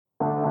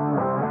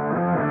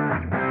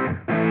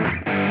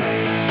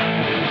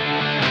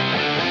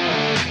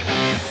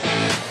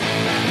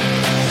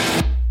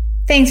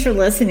Thanks for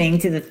listening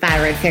to the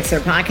Thyroid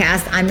Fixer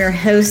podcast. I'm your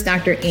host,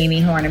 Dr.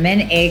 Amy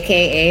Horniman,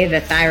 aka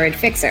the Thyroid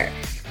Fixer,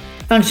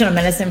 functional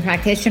medicine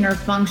practitioner,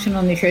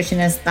 functional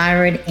nutritionist,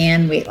 thyroid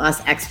and weight loss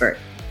expert.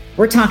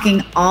 We're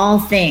talking all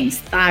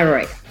things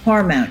thyroid,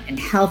 hormone, and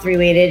health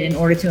related in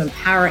order to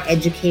empower,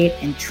 educate,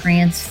 and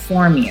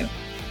transform you.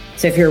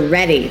 So if you're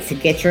ready to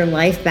get your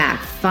life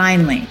back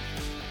finally,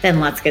 then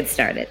let's get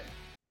started.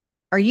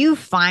 Are you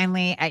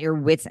finally at your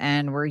wit's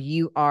end where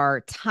you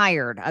are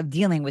tired of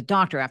dealing with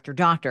doctor after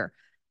doctor?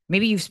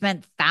 Maybe you've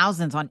spent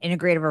thousands on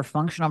integrative or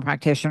functional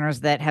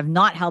practitioners that have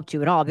not helped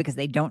you at all because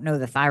they don't know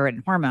the thyroid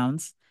and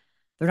hormones.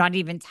 They're not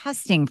even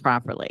testing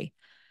properly.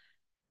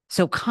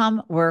 So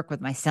come work with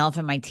myself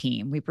and my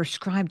team. We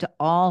prescribe to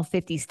all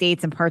 50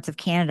 states and parts of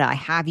Canada. I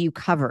have you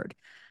covered.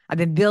 I've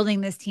been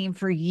building this team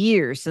for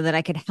years so that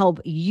I could help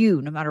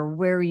you no matter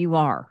where you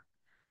are.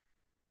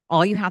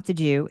 All you have to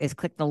do is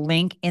click the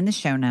link in the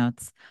show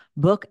notes,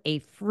 book a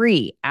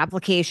free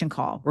application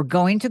call. We're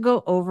going to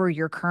go over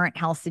your current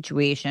health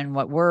situation,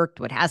 what worked,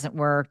 what hasn't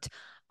worked,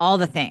 all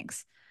the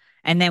things.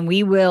 And then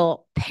we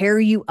will pair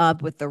you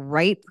up with the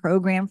right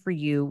program for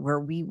you where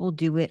we will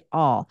do it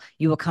all.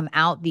 You will come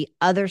out the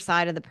other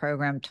side of the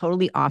program,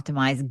 totally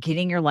optimized,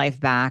 getting your life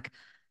back.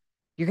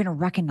 You're going to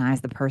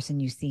recognize the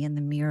person you see in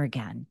the mirror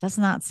again.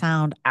 Doesn't that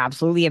sound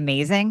absolutely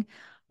amazing?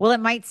 Well,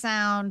 it might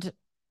sound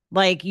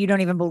like you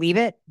don't even believe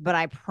it, but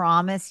I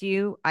promise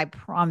you,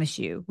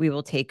 we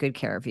will take good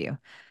care of you.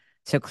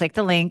 So click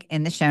the link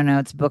in the show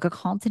notes, book a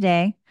call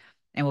today,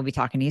 and we'll be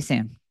talking to you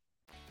soon.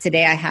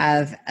 Today, I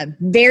have a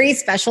very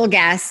special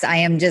guest. I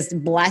am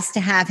just blessed to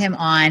have him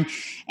on,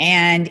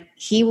 and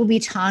he will be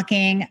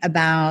talking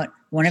about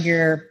one of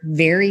your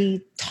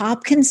very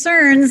top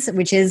concerns,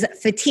 which is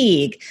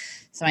fatigue.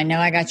 So I know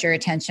I got your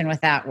attention with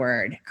that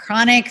word.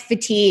 Chronic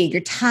fatigue.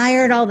 You're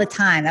tired all the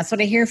time. That's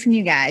what I hear from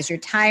you guys. You're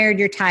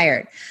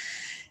tired.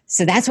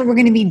 So that's what we're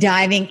going to be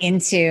diving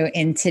into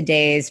in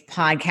today's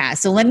podcast.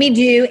 So let me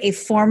do a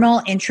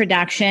formal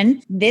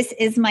introduction. This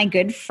is my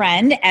good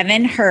friend,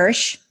 Evan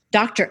Hirsch.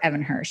 Dr.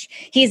 Evan Hirsch.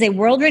 He is a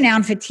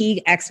world-renowned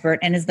fatigue expert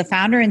and is the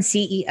founder and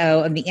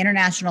CEO of the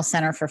International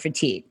Center for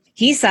Fatigue.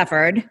 He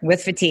suffered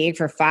with fatigue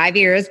for 5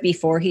 years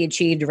before he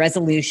achieved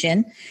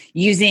resolution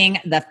using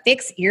the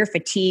Fix Your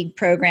Fatigue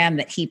program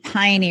that he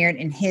pioneered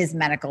in his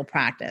medical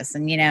practice.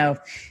 And, you know,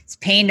 it's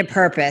pain to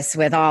purpose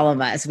with all of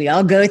us. We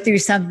all go through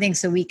something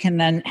so we can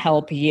then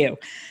help you.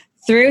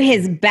 Through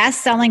his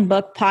best-selling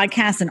book,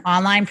 podcasts, and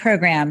online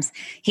programs,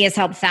 he has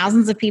helped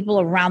thousands of people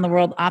around the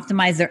world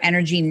optimize their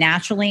energy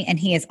naturally, and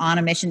he is on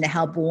a mission to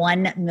help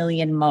 1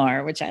 million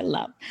more, which I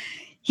love.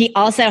 He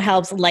also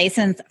helps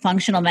licensed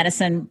functional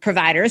medicine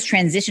providers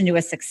transition to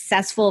a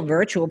successful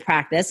virtual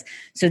practice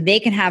so they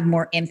can have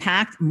more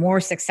impact, more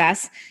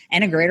success,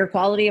 and a greater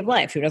quality of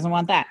life. Who doesn't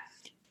want that?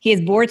 He is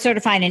board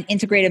certified in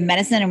integrative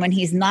medicine, and when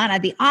he's not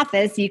at the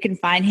office, you can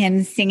find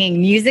him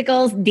singing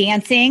musicals,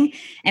 dancing,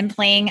 and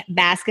playing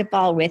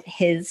basketball with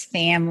his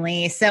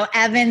family. So,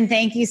 Evan,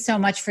 thank you so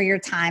much for your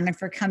time and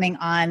for coming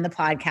on the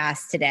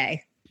podcast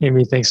today.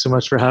 Amy, thanks so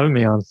much for having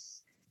me on.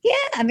 Yeah,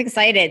 I'm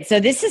excited. So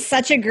this is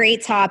such a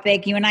great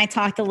topic. You and I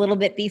talked a little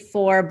bit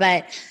before,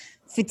 but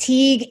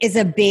fatigue is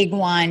a big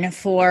one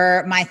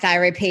for my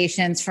thyroid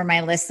patients, for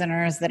my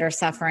listeners that are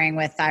suffering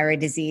with thyroid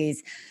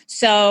disease.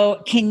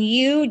 So can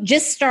you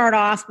just start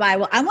off by,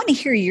 well, I want to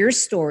hear your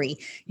story,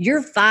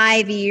 your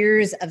 5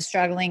 years of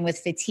struggling with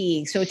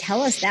fatigue. So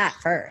tell us that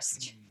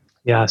first.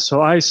 Yeah,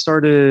 so I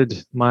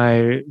started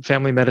my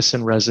family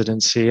medicine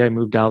residency. I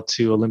moved out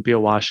to Olympia,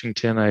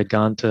 Washington. I had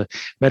gone to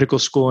medical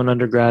school and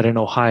undergrad in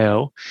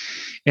Ohio.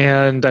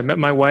 And I met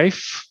my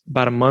wife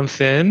about a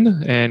month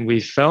in, and we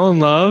fell in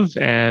love.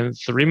 And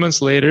 3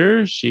 months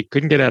later, she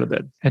couldn't get out of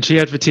bed. And she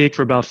had fatigue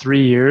for about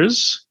 3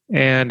 years.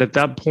 And at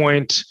that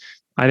point,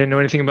 I didn't know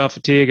anything about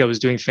fatigue. I was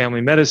doing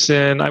family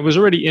medicine. I was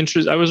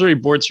already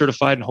board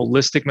certified in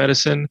holistic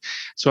medicine.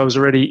 So I was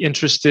already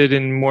interested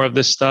in more of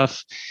this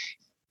stuff,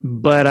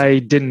 but I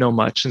didn't know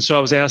much. And so I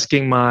was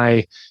asking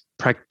my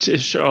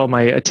practitioner, all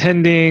my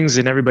attendings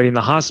and everybody in the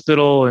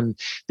hospital, and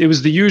it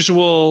was the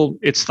usual,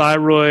 it's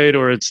thyroid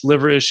or it's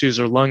liver issues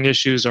or lung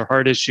issues or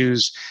heart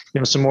issues,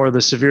 some more of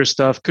the severe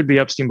stuff, could be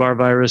Epstein-Barr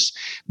virus,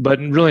 but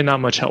really not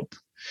much help.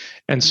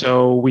 And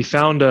so we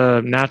found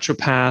a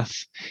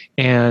naturopath,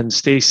 and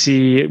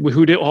Stacy,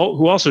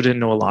 who also didn't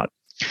know a lot.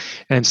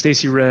 And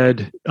Stacy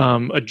read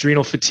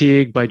Adrenal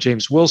Fatigue by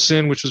James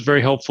Wilson, which was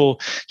very helpful.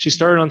 She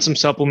started on some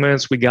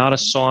supplements. We got a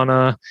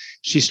sauna.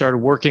 She started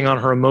working on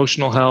her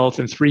emotional health.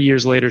 And 3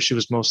 years later, she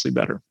was mostly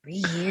better.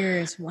 3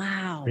 years.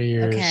 Wow. 3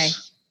 years. Okay.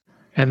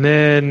 And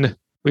then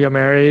we got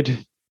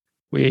married.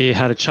 We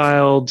had a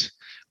child.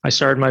 I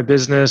started my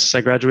business.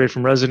 I graduated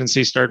from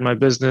residency, started my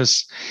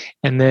business.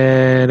 And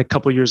then a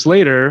couple of years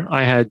later,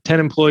 I had 10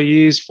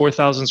 employees,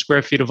 4,000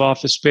 square feet of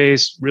office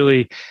space,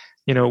 really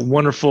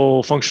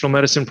wonderful functional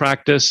medicine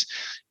practice.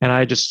 And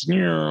I just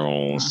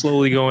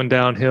slowly going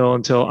downhill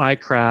until I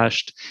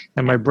crashed.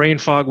 And my brain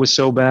fog was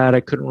so bad, I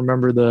couldn't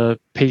remember the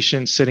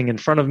patient sitting in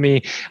front of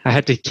me. I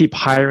had to keep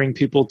hiring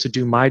people to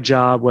do my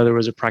job, whether it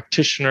was a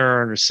practitioner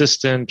or an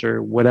assistant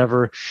or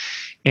whatever.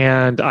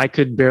 and I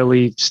could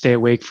barely stay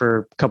awake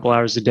for a couple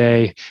hours a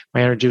day.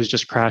 My energy was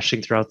just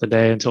crashing throughout the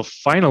day until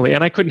finally,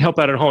 and I couldn't help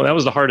out at home. That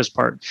was the hardest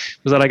part,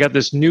 was that I got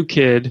this new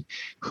kid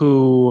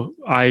who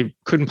I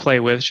couldn't play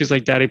with. She's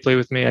like, "Daddy, play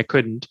with me." I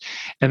couldn't.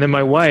 And then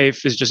my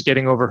wife is just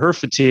getting over her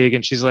fatigue,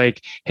 and she's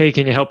like, "Hey,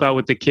 can you help out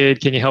with the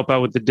kid? Can you help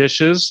out with the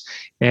dishes?"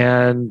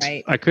 And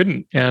I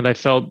couldn't. And I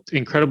felt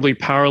incredibly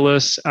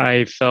powerless.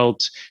 I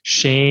felt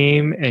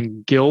shame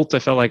and guilt. I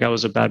felt like I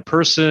was a bad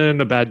person,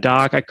 a bad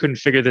doc. I couldn't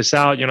figure this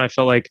out. I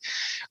felt like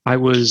I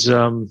was,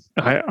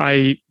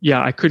 I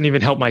couldn't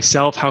even help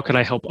myself. How could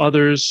I help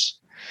others?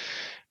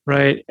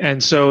 Right.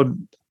 And so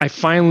I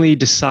finally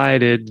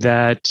decided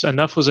that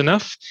enough was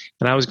enough,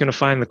 and I was going to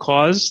find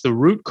the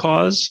root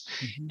cause.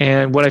 Mm-hmm.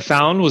 And what I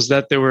found was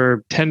that there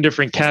were 10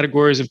 different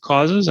categories of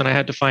causes, and I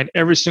had to find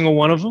every single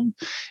one of them.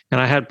 And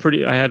I had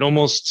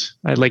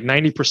like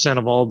 90%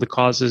 of all of the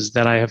causes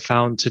that I have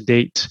found to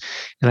date.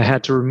 And I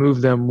had to remove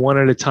them one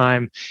at a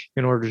time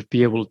in order to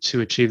be able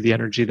to achieve the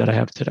energy that I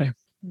have today.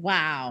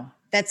 Wow.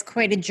 That's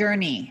quite a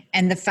journey.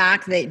 And the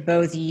fact that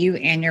both you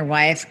and your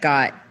wife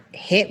got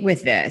hit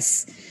with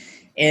this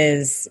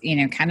is,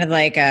 kind of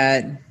like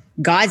a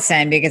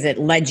godsend, because it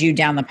led you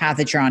down the path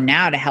that you're on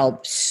now to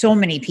help so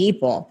many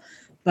people.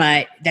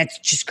 But that's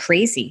just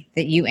crazy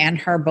that you and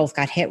her both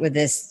got hit with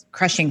this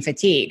crushing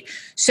fatigue.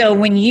 So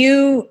when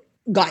you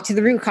got to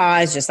the root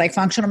cause, just like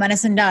functional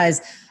medicine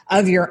does,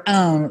 of your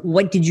own,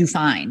 what did you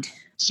find?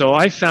 So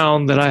I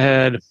found that I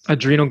had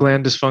adrenal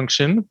gland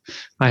dysfunction,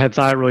 I had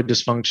thyroid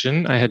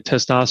dysfunction, I had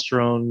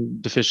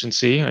testosterone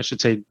deficiency. I should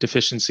say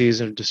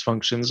deficiencies and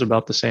dysfunctions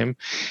about the same.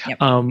 Yep.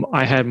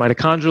 I had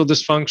mitochondrial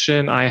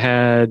dysfunction. I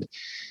had,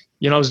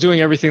 I was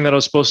doing everything that I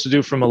was supposed to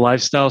do from a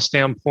lifestyle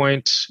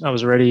standpoint. I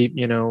was already,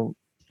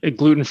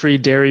 gluten-free,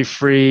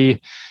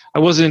 dairy-free. I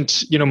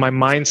wasn't, my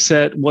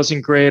mindset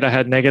wasn't great. I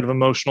had negative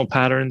emotional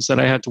patterns that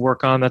I had to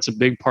work on. That's a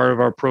big part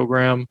of our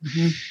program.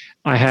 Mm-hmm.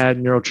 I had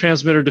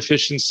neurotransmitter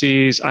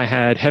deficiencies. I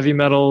had heavy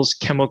metals,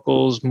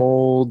 chemicals,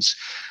 molds,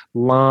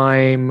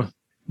 Lyme,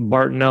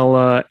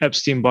 Bartonella,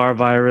 Epstein-Barr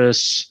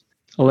virus,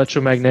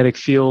 electromagnetic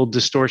field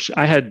distortion.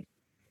 I had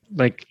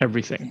like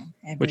everything,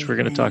 which we're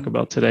going to talk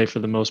about today for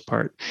the most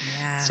part.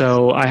 Yeah.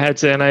 So I had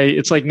to,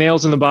 it's like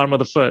nails in the bottom of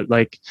the foot.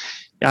 Like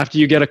after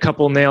you get a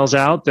couple nails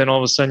out, then all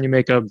of a sudden you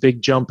make a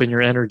big jump in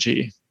your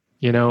energy,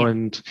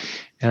 and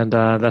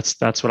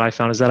that's what I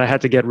found, is that I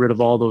had to get rid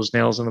of all those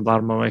nails in the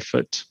bottom of my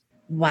foot.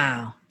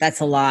 Wow, that's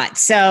a lot.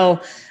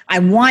 So I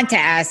want to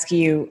ask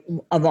you,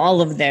 of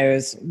all of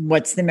those,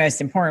 what's the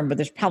most important? But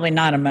there's probably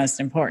not a most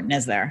important,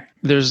 is there?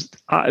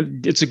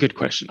 It's a good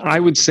question. I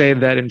would say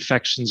that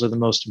infections are the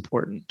most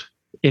important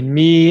in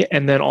me,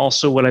 and then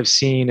also what I've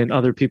seen in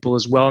other people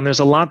as well. And there's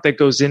a lot that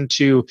goes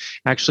into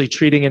actually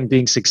treating and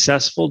being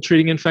successful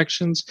treating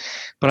infections.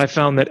 But I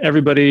found that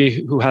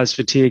everybody who has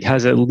fatigue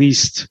has at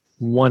least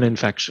one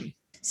infection.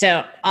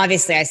 So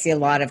obviously I see a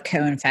lot of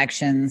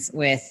co-infections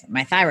with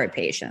my thyroid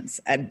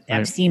patients,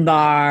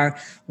 Epstein-Barr,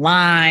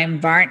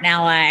 Lyme,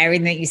 Bartonella,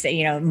 everything that you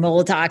say,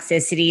 mold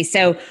toxicity.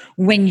 So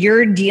when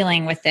you're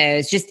dealing with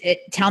those,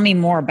 tell me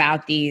more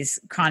about these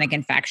chronic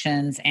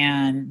infections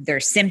and their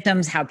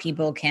symptoms, how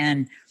people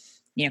can,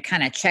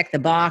 kind of check the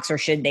box, or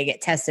should they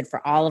get tested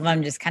for all of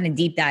them? Just kind of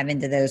deep dive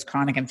into those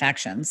chronic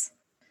infections.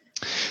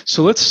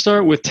 So let's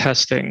start with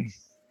testing.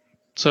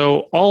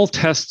 So all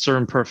tests are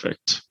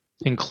imperfect,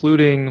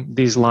 including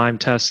these Lyme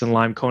tests and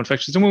Lyme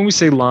co-infections. And when we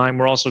say Lyme,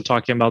 we're also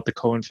talking about the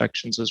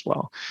co-infections as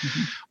well.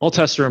 Mm-hmm. All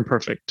tests are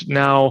imperfect.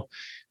 Now,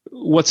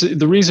 what's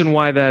the reason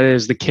why that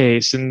is the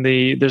case? And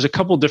there's a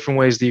couple different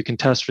ways that you can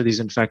test for these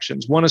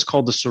infections. One is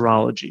called the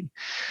serology.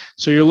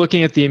 So you're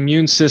looking at the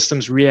immune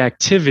system's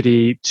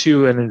reactivity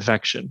to an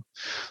infection.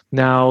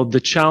 Now, the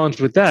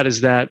challenge with that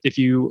is that if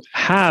you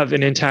have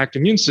an intact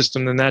immune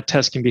system, then that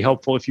test can be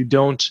helpful. If you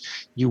don't,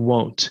 you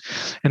won't.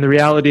 And the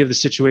reality of the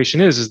situation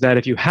is that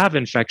if you have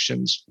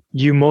infections,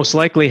 you most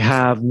likely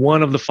have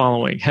one of the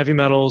following: heavy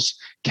metals,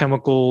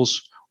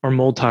 chemicals, or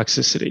mold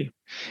toxicity.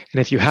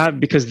 And if you have,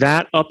 because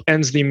that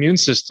upends the immune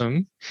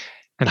system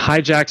and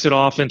hijacks it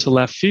off into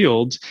left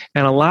field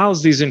and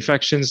allows these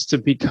infections to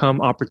become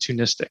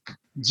opportunistic.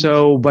 Mm-hmm.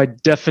 So by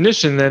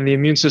definition, then the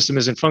immune system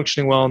isn't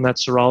functioning well, and that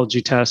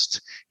serology test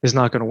is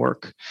not going to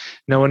work.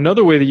 Now,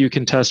 another way that you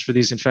can test for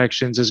these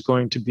infections is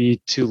going to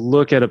be to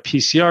look at a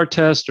PCR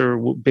test,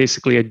 or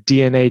basically a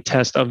DNA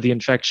test of the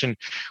infection,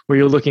 where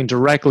you're looking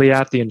directly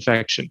at the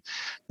infection.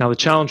 Now, the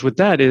challenge with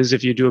that is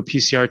if you do a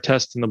PCR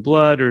test in the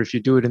blood, or if you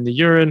do it in the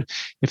urine,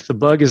 if the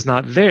bug is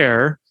not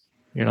there,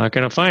 you're not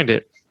going to find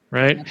it.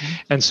 Right? Mm-hmm.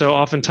 And so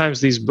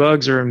oftentimes these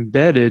bugs are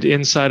embedded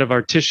inside of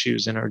our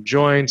tissues, in our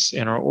joints,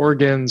 in our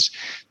organs,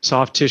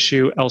 soft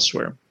tissue,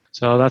 elsewhere.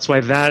 So that's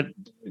why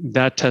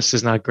that test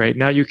is not great.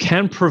 Now, you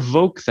can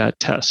provoke that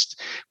test,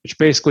 which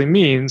basically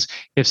means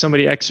if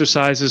somebody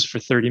exercises for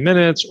 30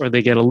 minutes or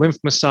they get a lymph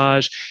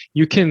massage,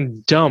 you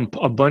can dump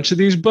a bunch of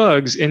these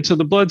bugs into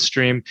the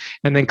bloodstream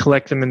and then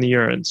collect them in the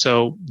urine.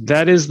 So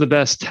that is the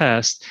best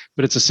test,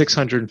 but it's a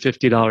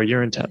 $650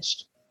 urine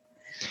test.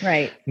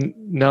 Right.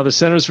 Now, the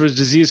Centers for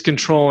Disease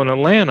Control in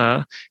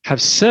Atlanta have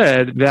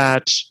said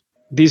that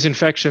these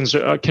infections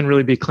can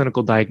really be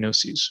clinical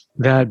diagnoses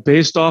that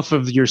based off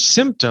of your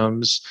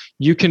symptoms,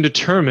 you can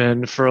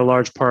determine for a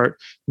large part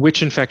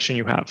which infection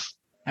you have.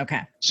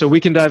 Okay. So we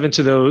can dive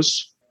into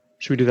those.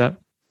 Should we do that?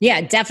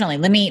 Yeah, definitely.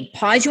 Let me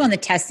pause you on the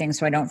testing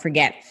so I don't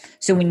forget.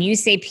 So when you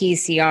say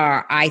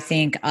PCR, I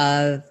think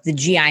of the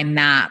GI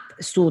map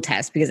stool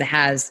test because it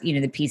has,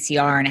 the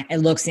PCR and it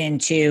looks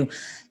into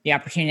the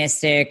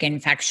opportunistic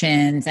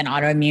infections and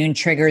autoimmune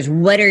triggers.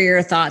 What are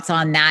your thoughts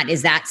on that?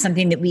 Is that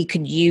something that we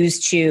could use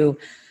to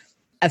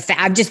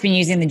I've just been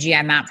using the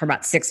GI map for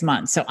about 6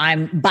 months. So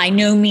I'm by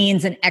no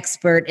means an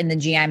expert in the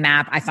GI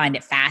map. I find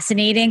it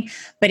fascinating.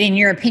 But in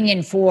your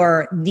opinion,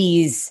 for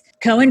these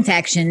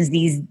co-infections,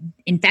 these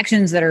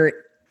infections that are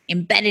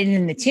embedded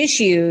in the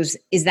tissues,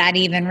 is that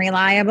even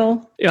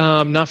reliable?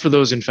 Not for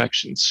those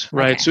infections,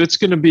 right? Okay. So it's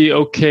going to be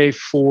okay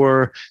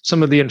for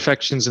some of the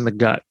infections in the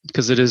gut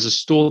because it is a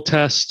stool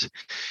test.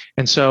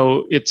 And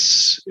so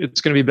it's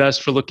going to be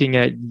best for looking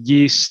at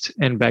yeast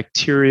and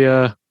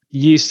bacteria.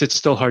 Yeast, it's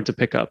still hard to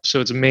pick up.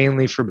 So it's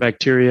mainly for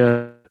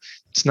bacteria.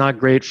 It's not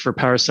great for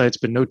parasites,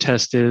 but no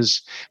test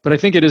is. But I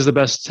think it is the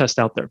best test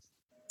out there.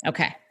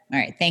 Okay. All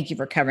right. Thank you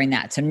for covering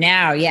that. So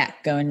now,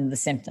 go into the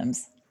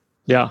symptoms.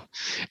 Yeah.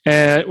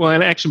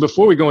 And actually,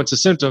 before we go into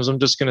symptoms, I'm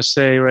just going to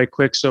say right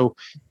quick. So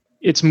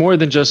it's more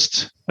than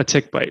just a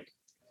tick bite.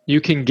 You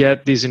can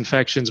get these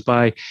infections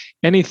by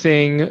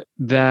anything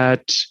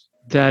that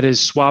is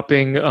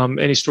swapping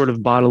any sort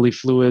of bodily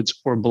fluids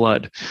or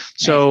blood.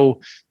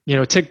 So,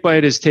 tick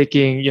bite is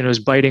is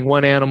biting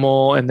one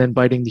animal and then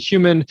biting the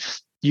human.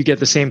 You get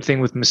the same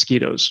thing with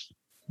mosquitoes.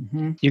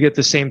 Mm-hmm. You get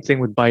the same thing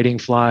with biting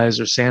flies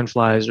or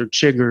sandflies or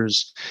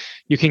chiggers.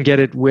 You can get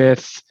it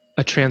with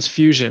a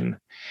transfusion.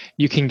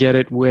 You can get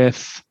it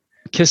with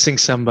kissing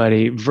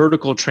somebody,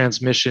 vertical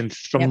transmission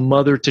from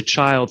mother to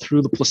child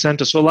through the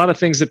placenta. So a lot of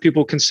things that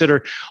people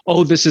consider,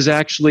 this is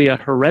actually a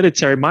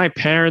hereditary. My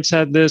parents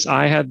had this,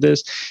 I had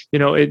this.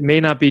 It may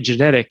not be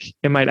genetic.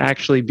 It might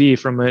actually be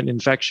from an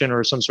infection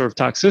or some sort of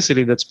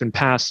toxicity that's been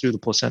passed through the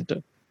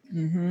placenta.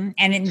 Mm-hmm.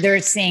 And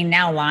they're saying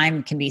now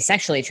Lyme can be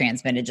sexually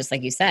transmitted, just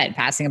like you said,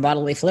 passing of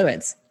bodily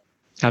fluids.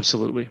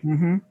 Absolutely.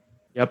 Mm-hmm.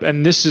 Yep.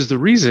 And this is the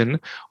reason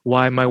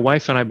why my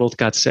wife and I both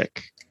got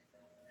sick.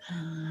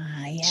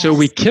 Yes. So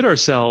we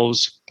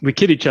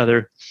kid each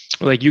other,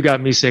 like you got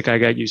me sick, I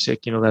got you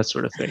sick, that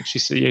sort of thing. She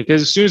said,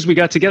 because as soon as we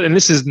got together, and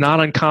this is not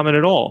uncommon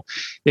at all.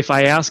 If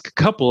I ask a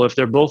couple, if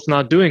they're both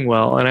not doing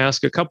well, and I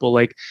ask a couple,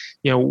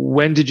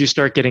 when did you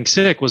start getting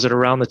sick? Was it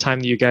around the time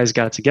that you guys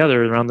got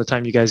together, around the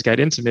time you guys got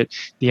intimate?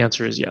 The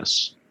answer is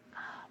yes. Oh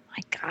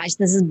my gosh,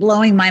 this is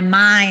blowing my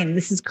mind.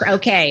 This is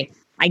okay.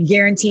 I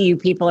guarantee you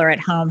people are at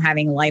home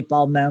having light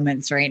bulb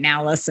moments right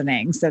now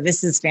listening. So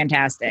this is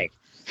fantastic.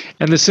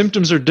 And the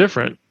symptoms are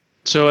different.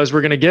 So as we're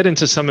going to get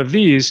into some of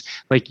these,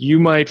 you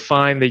might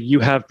find that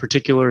you have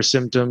particular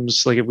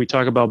symptoms, like if we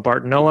talk about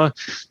Bartonella,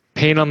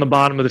 pain on the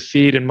bottom of the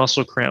feet and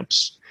muscle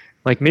cramps.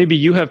 Maybe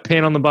you have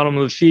pain on the bottom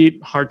of the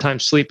feet, hard time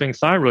sleeping,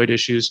 thyroid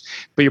issues,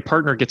 but your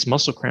partner gets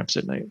muscle cramps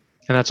at night.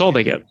 And that's all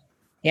they get.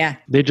 Yeah.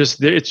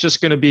 It's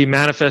just going to be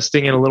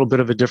manifesting in a little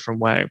bit of a different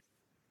way.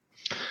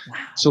 Wow.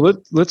 So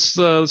let's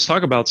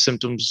talk about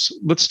symptoms.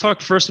 Let's talk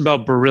first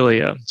about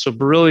Borrelia. So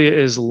Borrelia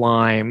is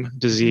Lyme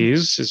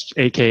disease, is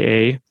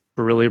AKA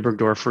Borrelia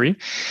burgdorferi.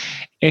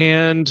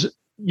 And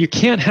you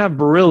can't have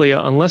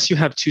Borrelia unless you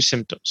have two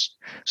symptoms.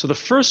 So the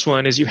first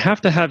one is you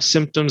have to have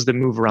symptoms that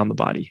move around the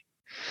body.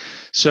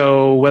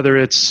 So whether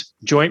it's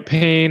joint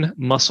pain,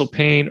 muscle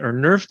pain, or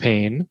nerve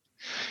pain,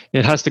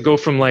 it has to go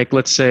from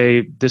let's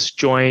say this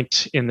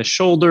joint in the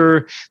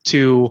shoulder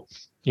to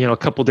a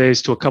couple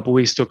days to a couple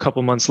weeks to a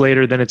couple months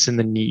later, then it's in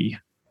the knee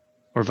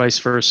or vice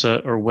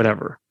versa or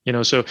whatever.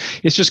 So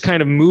it's just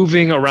kind of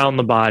moving around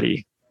the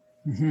body.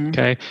 Mm-hmm.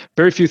 Okay.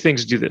 Very few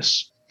things do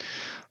this.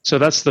 So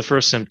that's the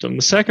first symptom.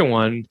 The second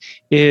one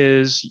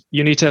is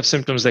you need to have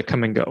symptoms that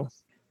come and go.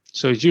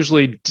 So it's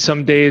usually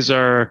some days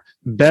are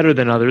better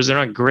than others. They're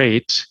not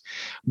great,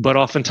 but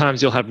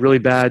oftentimes you'll have really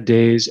bad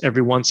days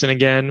every once and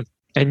again.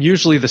 And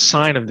usually the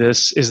sign of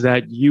this is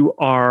that you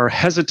are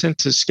hesitant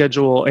to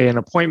schedule an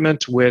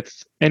appointment with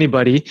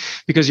anybody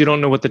because you don't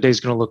know what the day is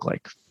going to look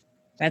like.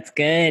 That's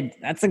good.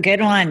 That's a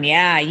good one.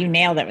 Yeah, you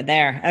nailed it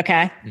there.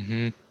 Okay.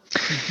 Mm-hmm.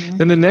 Mm-hmm.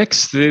 Then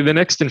the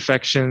next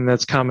infection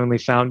that's commonly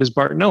found is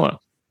Bartonella.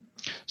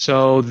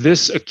 So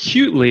this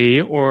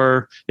acutely,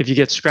 or if you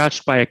get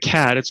scratched by a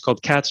cat, it's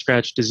called cat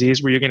scratch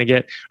disease, where you're going to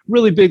get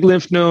really big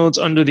lymph nodes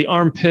under the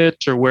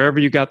armpit or wherever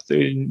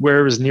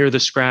wherever is near the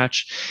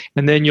scratch,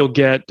 and then you'll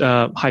get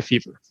high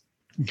fever.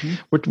 Mm-hmm.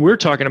 What we're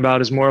talking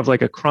about is more of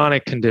a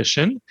chronic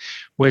condition,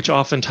 which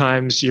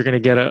oftentimes you're going to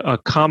get a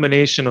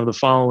combination of the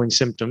following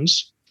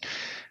symptoms.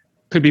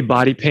 Could be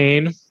body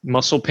pain,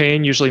 muscle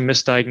pain, usually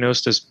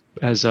misdiagnosed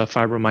as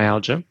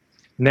fibromyalgia,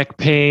 neck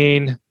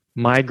pain,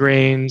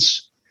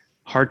 migraines,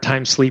 hard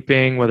time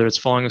sleeping, whether it's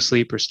falling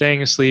asleep or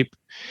staying asleep,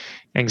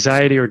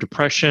 anxiety or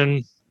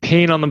depression,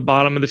 pain on the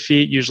bottom of the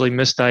feet, usually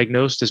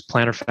misdiagnosed as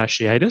plantar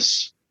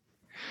fasciitis.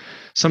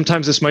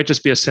 Sometimes this might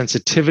just be a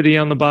sensitivity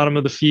on the bottom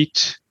of the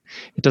feet.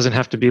 It doesn't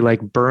have to be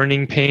like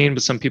burning pain,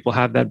 but some people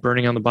have that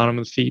burning on the bottom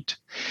of the feet.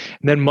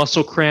 And then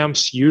muscle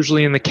cramps,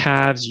 usually in the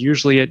calves,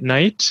 usually at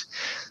night.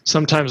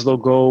 Sometimes they'll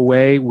go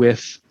away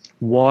with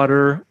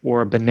water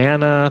or a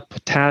banana,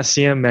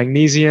 potassium,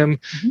 magnesium,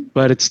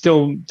 but it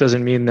still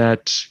doesn't mean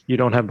that you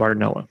don't have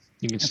Bartonella.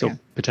 You can still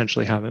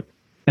potentially have it.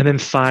 And then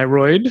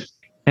thyroid.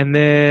 And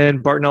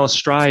then Bartonella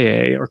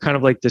striae, or kind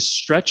of like this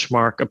stretch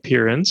mark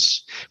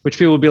appearance, which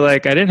people will be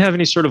like, I didn't have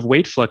any sort of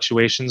weight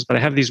fluctuations, but I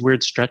have these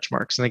weird stretch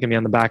marks. And they can be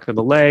on the back of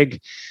the leg,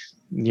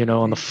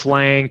 on the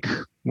flank,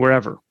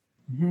 wherever.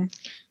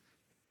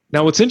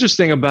 Now, what's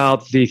interesting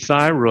about the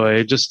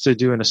thyroid, just to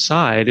do an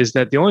aside, is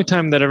that the only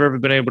time that I've ever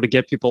been able to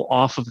get people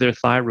off of their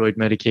thyroid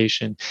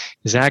medication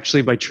is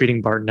actually by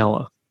treating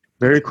Bartonella.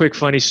 Very quick,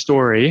 funny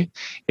story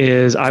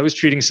is I was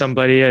treating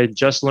somebody. I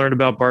just learned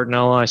about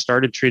Bartonella. I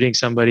started treating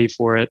somebody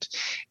for it.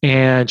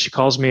 And she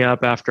calls me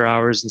up after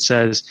hours and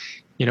says,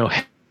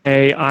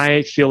 hey,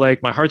 I feel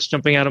like my heart's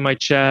jumping out of my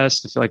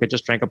chest. I feel like I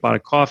just drank a pot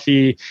of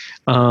coffee.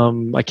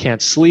 I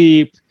can't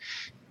sleep.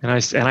 And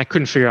I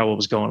couldn't figure out what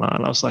was going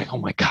on. I was like, oh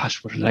my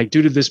gosh, what did I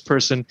do to this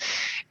person?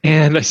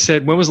 And I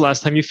said, when was the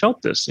last time you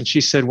felt this? And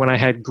she said, when I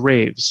had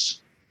Graves.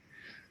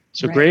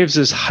 So Graves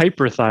is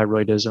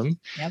hyperthyroidism.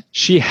 Yep.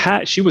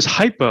 She was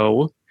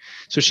hypo,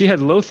 so she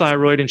had low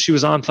thyroid and she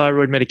was on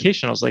thyroid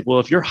medication. I was like, well,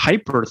 if you're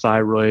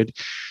hyperthyroid,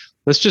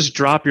 let's just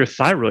drop your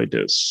thyroid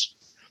dose.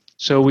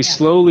 So we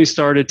slowly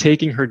started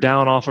taking her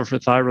down off of her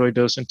thyroid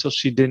dose until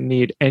she didn't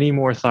need any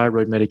more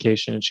thyroid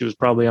medication. And she was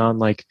probably on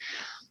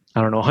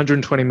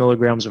 120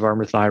 milligrams of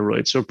Armour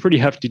thyroid. So a pretty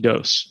hefty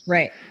dose.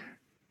 Right.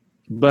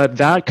 But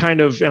that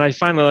and I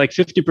find that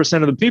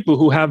 50% of the people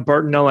who have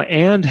Bartonella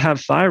and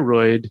have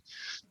thyroid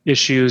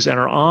issues and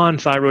are on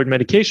thyroid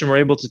medication were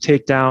able to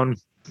take down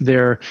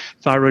their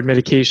thyroid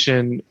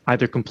medication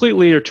either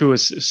completely or to a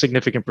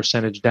significant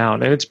percentage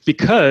down. And it's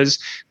because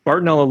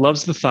Bartonella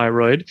loves the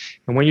thyroid.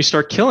 And when you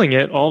start killing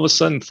it, all of a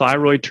sudden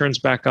thyroid turns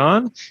back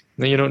on, and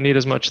then you don't need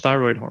as much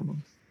thyroid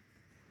hormone.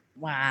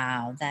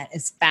 Wow, that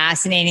is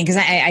fascinating. Because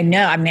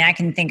I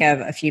can think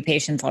of a few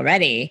patients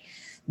already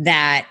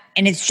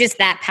and it's just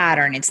that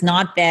pattern. It's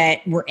not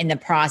that we're in the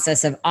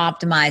process of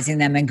optimizing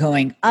them and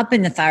going up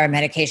in the thyroid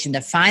medication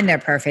to find their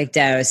perfect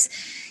dose.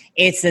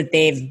 It's that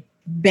they've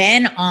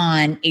been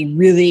on a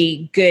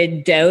really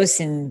good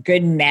dose and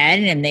good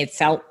med and they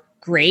felt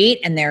great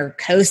and they're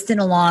coasting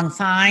along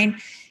fine.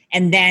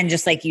 And then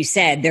just like you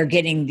said, they're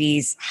getting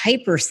these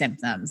hyper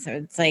symptoms. So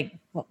it's like,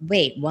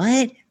 wait,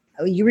 what?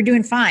 Oh, you were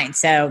doing fine.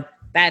 So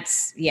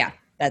that's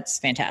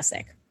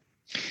fantastic.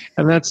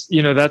 And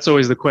that's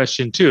always the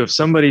question too. If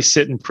somebody's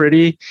sitting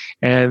pretty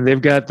and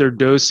they've got their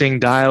dosing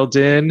dialed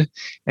in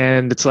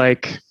and it's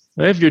like,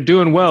 if you're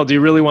doing well, do you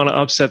really want to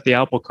upset the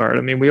apple cart?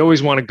 I mean, we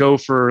always want to go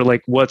for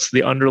what's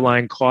the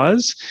underlying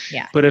cause.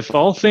 Yeah. But if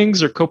all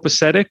things are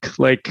copacetic,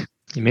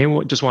 you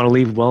may just want to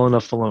leave well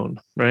enough alone,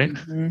 right?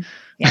 Mm-hmm.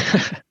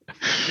 Yeah.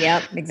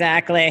 Yep,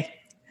 exactly.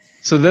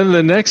 So then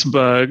the next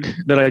bug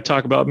that I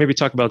talk about, maybe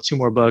talk about two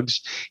more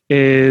bugs,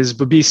 is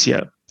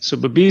Babesia. So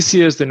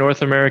Babesia is the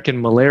North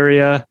American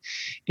malaria.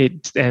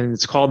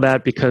 It's called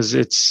that because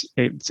it's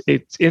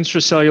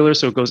intracellular,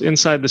 so it goes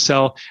inside the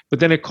cell, but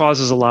then it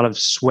causes a lot of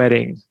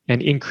sweating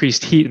and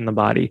increased heat in the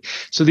body.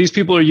 So these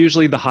people are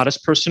usually the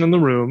hottest person in the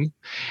room,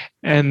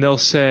 and they'll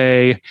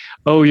say,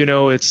 "Oh,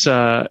 it's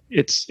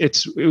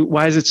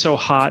why is it so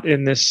hot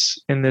in this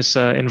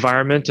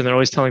environment?" And they're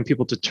always telling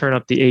people to turn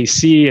up the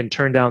AC and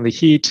turn down the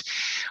heat.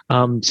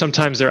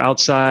 Sometimes they're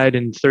outside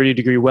in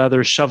 30-degree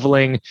weather,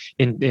 shoveling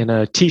in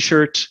a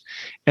t-shirt,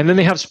 and then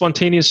they have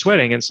spontaneous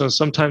sweating. And so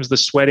sometimes the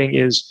sweating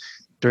is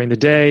during the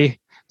day,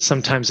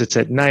 sometimes it's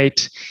at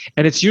night,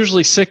 and it's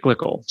usually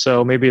cyclical.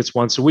 So maybe it's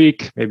once a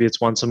week, maybe it's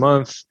once a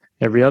month,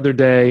 every other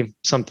day,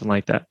 something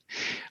like that.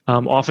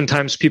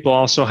 Oftentimes people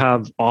also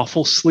have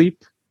awful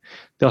sleep.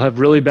 They'll have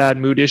really bad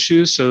mood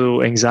issues,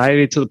 so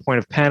anxiety to the point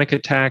of panic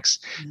attacks,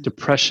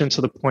 depression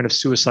to the point of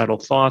suicidal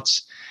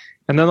thoughts,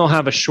 and then they'll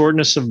have a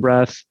shortness of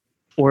breath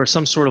or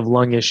some sort of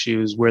lung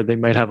issues where they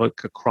might have a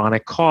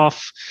chronic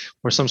cough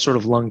or some sort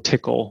of lung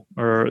tickle,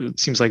 or it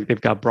seems like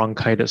they've got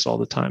bronchitis all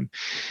the time.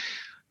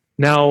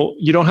 Now,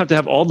 you don't have to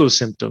have all those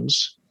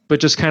symptoms, but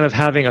just kind of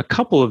having a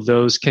couple of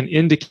those can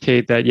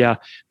indicate that,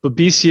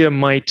 Babesia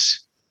might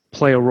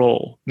play a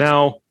role.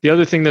 Now, the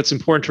other thing that's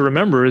important to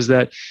remember is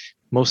that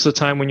most of the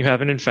time when you have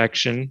an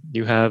infection,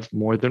 you have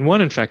more than one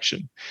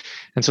infection.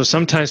 And so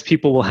sometimes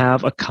people will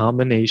have a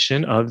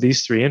combination of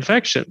these three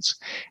infections.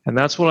 And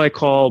that's what I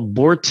call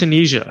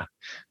Bortezomia,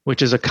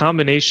 which is a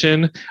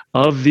combination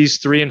of these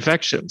three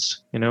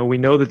infections. We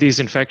know that these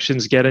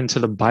infections get into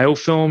the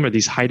biofilm or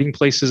these hiding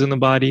places in the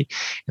body,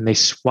 and they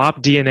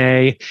swap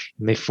DNA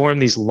and they form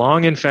these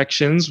long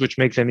infections, which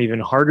make them even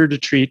harder to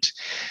treat.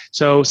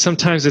 So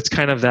sometimes it's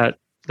kind of that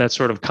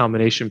sort of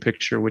combination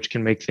picture, which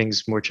can make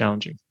things more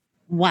challenging.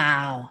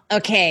 Wow.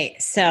 Okay.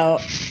 So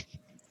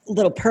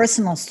little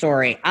personal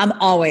story. I'm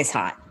always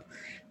hot.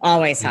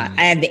 Always hot.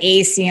 I have the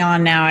AC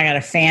on now. I got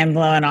a fan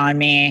blowing on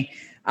me.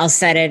 I'll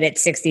set it at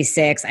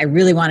 66. I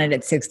really want it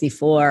at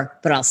 64,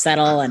 but I'll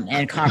settle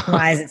and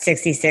compromise at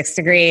 66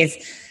 degrees.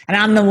 And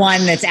I'm the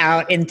one that's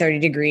out in 30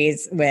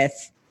 degrees with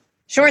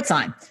shorts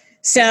on.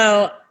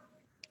 So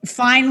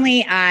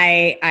finally,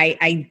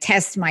 I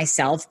test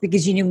myself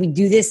because, we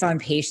do this on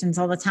patients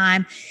all the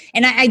time.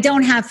 And I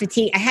don't have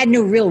fatigue. I had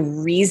no real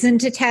reason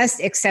to test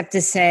except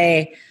to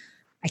say,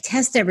 I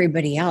test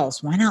everybody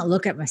else. Why not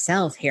look at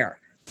myself here?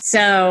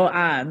 So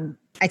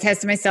I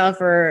tested myself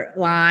for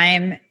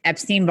Lyme,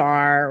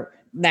 Epstein-Barr.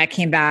 That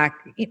came back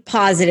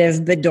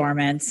positive, but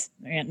dormant.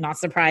 Not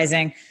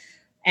surprising.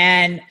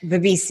 And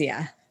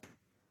Babesia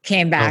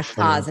came back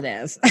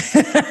positive.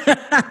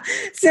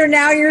 So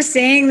now you're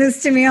saying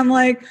this to me. I'm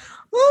like,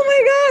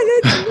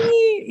 oh my God, that's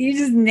me. You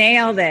just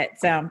nailed it.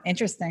 So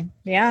interesting.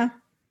 Yeah.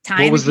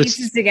 Tying the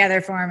pieces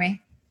together for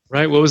me.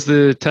 Right. What was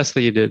the test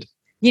that you did?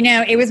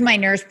 It was my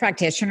nurse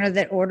practitioner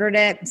that ordered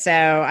it. So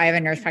I have a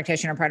nurse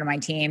practitioner part of my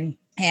team.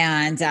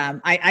 And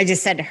I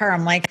just said to her,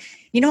 I'm like,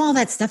 all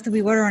that stuff that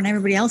we order on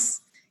everybody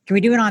else, can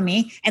we do it on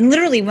me? And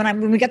literally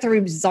when we got the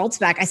results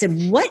back, I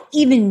said, what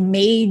even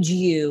made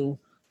you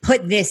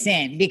put this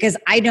in? Because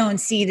I don't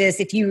see this.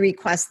 If you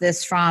request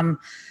this from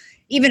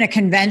even a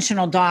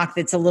conventional doc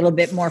that's a little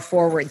bit more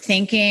forward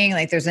thinking,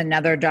 like there's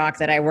another doc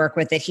that I work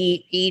with that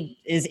he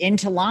is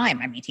into Lyme.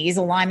 I mean, he's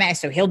a Lyme guy,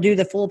 so he'll do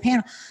the full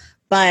panel.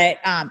 But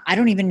I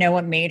don't even know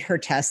what made her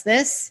test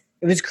this.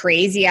 It was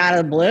crazy out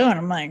of the blue. And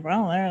I'm like,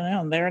 well,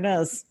 there it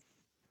is.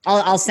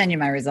 I'll send you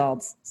my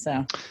results.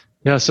 So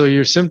yeah, so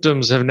your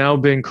symptoms have now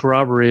been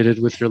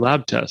corroborated with your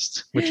lab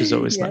test, which is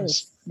always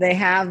nice. They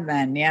have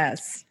been,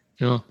 yes.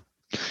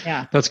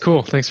 Yeah, that's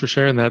cool. Thanks for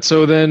sharing that.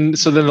 So then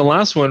the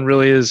last one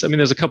really is,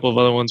 there's a couple of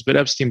other ones, but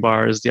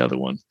Epstein-Barr is the other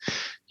one,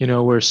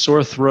 where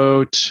sore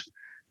throat,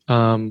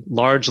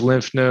 large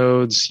lymph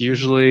nodes,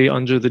 usually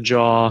under the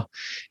jaw,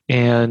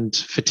 and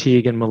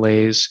fatigue and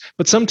malaise.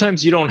 But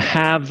sometimes you don't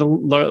have the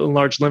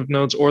large lymph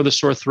nodes or the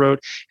sore throat,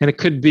 and it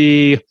could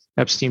be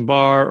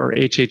Epstein-Barr or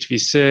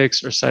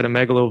HHV6 or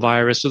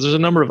cytomegalovirus. So there's a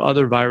number of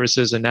other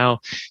viruses, and now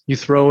you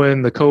throw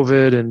in the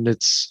COVID, and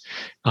it's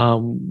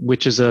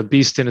which is a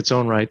beast in its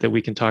own right that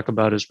we can talk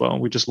about as well.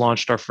 We just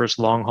launched our first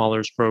long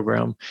haulers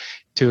program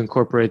to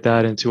incorporate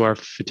that into our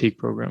fatigue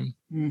program.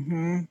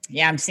 Mm-hmm.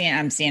 Yeah,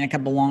 I'm seeing a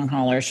couple long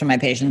haulers from my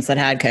patients that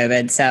had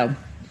COVID. So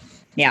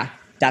yeah,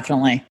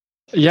 definitely.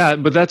 Yeah,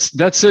 but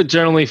that's it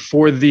generally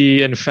for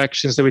the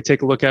infections that we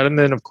take a look at. And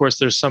then, of course,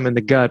 there's some in the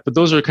gut, but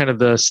those are kind of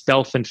the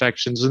stealth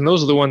infections. And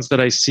those are the ones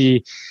that I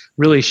see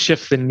really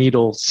shift the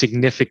needle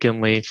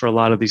significantly for a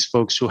lot of these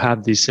folks who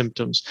have these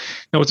symptoms.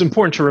 Now, what's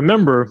important to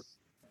remember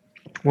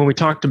when we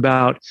talked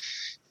about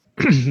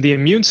the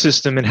immune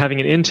system and having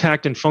an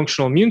intact and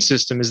functional immune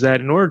system is that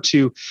in order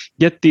to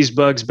get these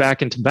bugs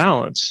back into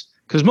balance,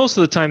 because most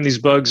of the time these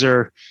bugs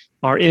are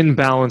in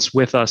balance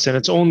with us. And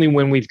it's only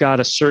when we've got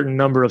a certain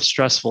number of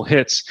stressful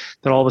hits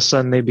that all of a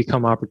sudden they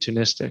become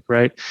opportunistic,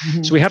 right?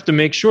 Mm-hmm. So we have to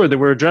make sure that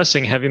we're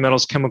addressing heavy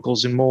metals,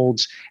 chemicals, and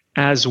molds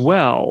as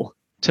well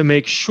to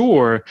make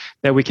sure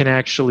that we can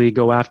actually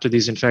go after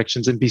these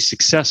infections and be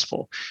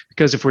successful.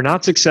 Because if we're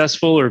not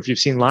successful, or if you've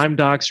seen Lyme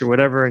docs or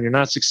whatever, and you're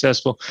not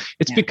successful,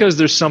 it's because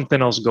there's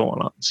something else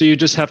going on. So you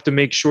just have to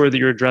make sure that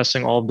you're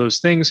addressing all of those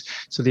things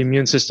so the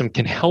immune system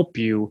can help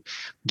you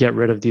get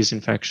rid of these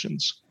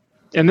infections.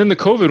 And then the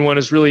COVID one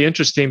is really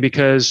interesting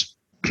because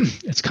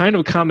it's kind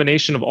of a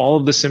combination of all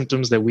of the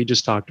symptoms that we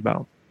just talked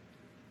about.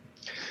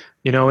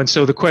 And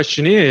so the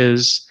question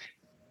is,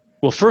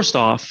 well, first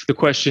off, the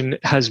question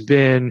has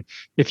been,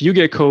 if you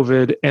get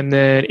COVID and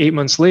then 8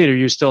 months later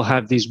you still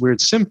have these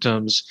weird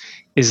symptoms,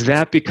 is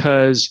that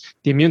because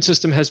the immune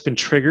system has been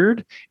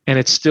triggered and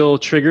it's still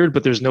triggered,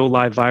 but there's no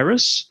live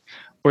virus?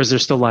 Or is there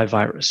still live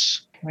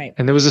virus? Right.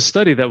 And there was a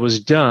study that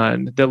was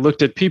done that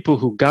looked at people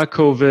who got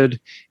COVID,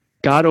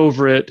 got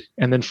over it,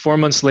 and then 4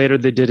 months later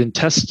they did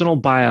intestinal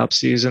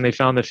biopsies, and they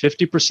found that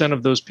 50%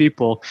 of those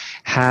people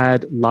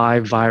had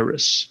live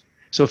virus.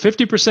 So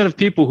 50% of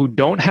people who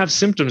don't have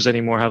symptoms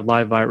anymore have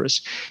live virus.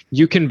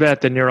 You can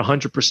bet that near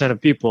 100% of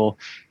people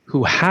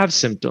who have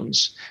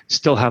symptoms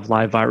still have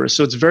live virus.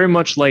 So it's very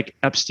much like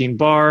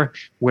Epstein-Barr,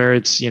 where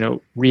it's,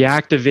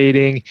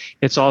 reactivating.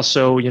 It's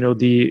also,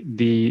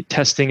 the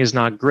testing is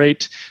not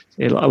great.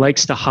 It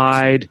likes to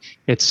hide.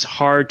 It's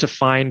hard to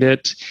find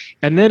it.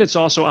 And then it's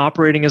also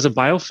operating as a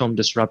biofilm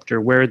disruptor,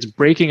 where it's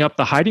breaking up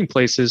the hiding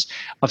places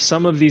of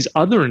some of these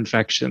other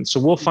infections. So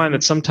we'll find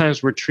that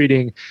sometimes we're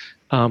treating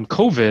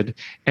COVID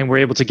and we're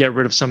able to get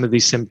rid of some of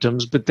these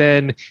symptoms, but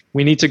then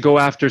we need to go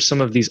after some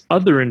of these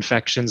other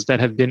infections that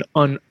have been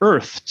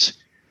unearthed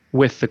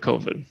with the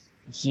COVID.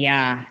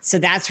 Yeah. So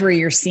that's where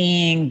you're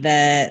seeing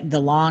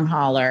the long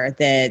hauler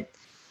I'm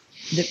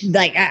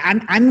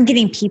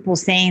getting people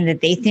saying that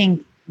they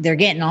think they're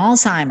getting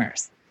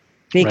Alzheimer's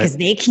because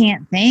they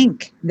can't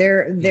think.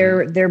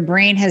 Their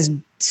brain has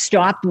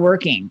stopped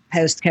working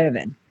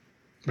post-COVID.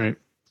 Right.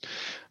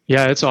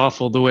 Yeah, it's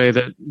awful the way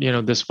that,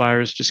 this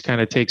virus just kind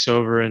of takes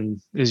over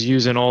and is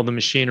using all the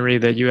machinery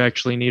that you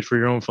actually need for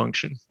your own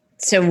function.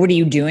 So what are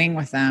you doing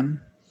with them?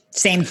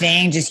 Same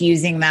thing, just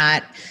using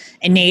that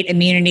innate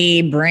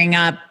immunity, bring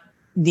up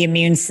the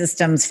immune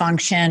system's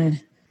function,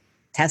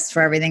 test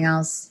for everything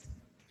else?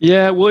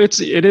 Yeah, well,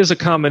 it is a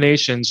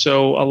combination.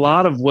 So a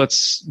lot of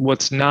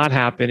what's not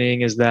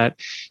happening is that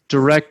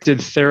directed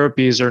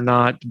therapies are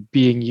not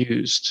being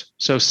used.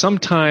 So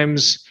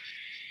sometimes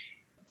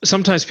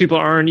people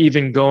aren't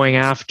even going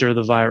after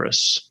the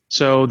virus.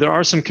 So there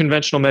are some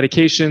conventional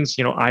medications,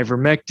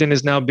 ivermectin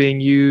is now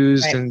being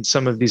used, right, and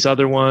some of these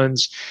other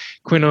ones,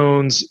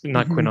 quinones,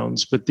 not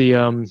quinones, but the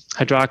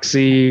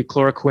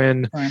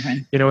hydroxychloroquine,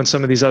 and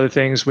some of these other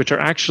things, which are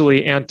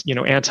actually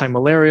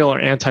anti-malarial or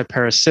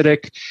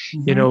anti-parasitic.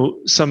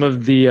 Some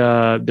of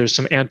the there's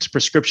some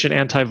prescription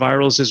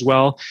antivirals as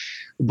well.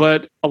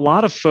 But a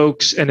lot of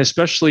folks, and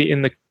especially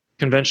in the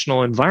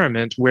conventional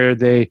environment where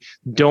they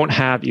don't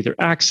have either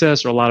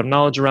access or a lot of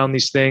knowledge around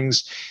these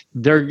things,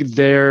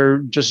 they're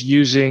just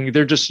using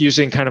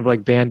kind of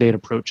like Band-Aid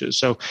approaches.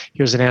 So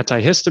here's an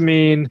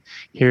antihistamine,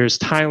 here's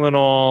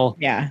Tylenol,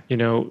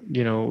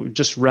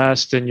 just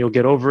rest and you'll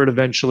get over it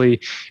eventually.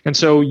 And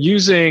so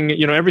using,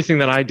 everything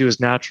that I do is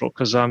natural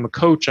because I'm a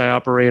coach. I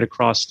operate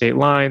across state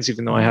lines,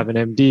 even though I have an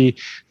MD.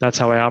 That's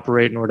how I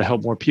operate in order to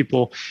help more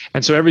people.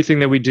 And so everything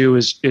that we do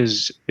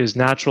is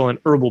natural and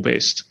herbal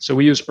based. So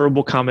we use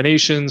herbal combinations.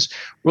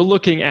 We're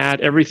looking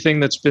at everything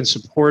that's been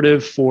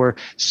supportive for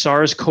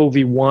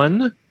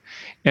SARS-CoV-1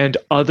 and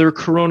other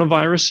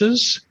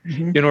coronaviruses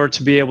in order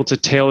to be able to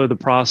tailor the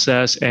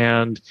process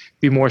and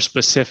be more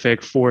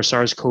specific for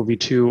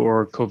SARS-CoV-2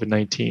 or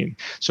COVID-19.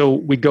 So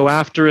we go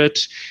after it,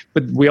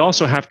 but we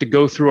also have to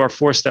go through our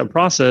 4-step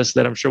process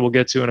that I'm sure we'll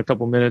get to in a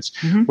couple minutes,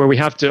 where we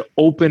have to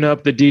open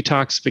up the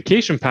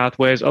detoxification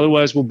pathways.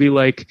 Otherwise, we'll be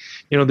like,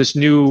 this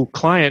new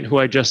client who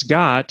I just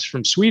got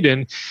from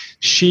Sweden.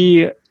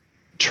 She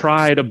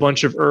tried a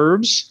bunch of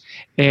herbs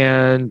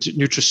and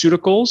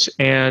nutraceuticals,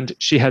 and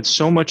she had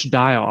so much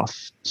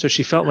die-off. So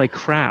she felt like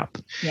crap.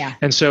 Yeah.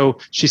 And so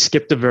she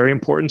skipped a very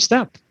important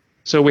step.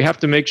 So we have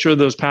to make sure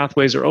those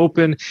pathways are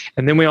open.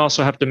 And then we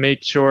also have to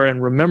make sure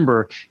and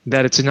remember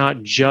that it's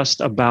not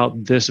just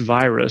about this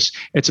virus.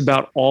 It's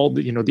about all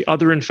the, the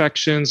other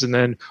infections and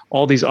then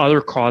all these other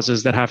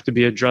causes that have to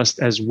be addressed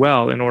as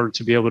well in order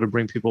to be able to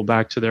bring people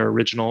back to their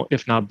original,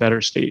 if not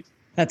better state.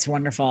 That's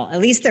wonderful. At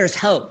least there's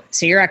hope.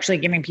 So you're actually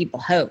giving people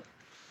hope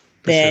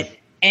that, sure,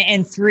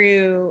 and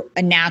through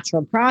a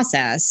natural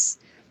process,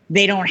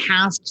 they don't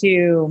have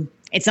to,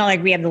 it's not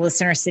like we have the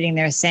listener sitting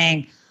there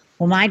saying,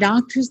 well, my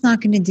doctor's not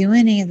going to do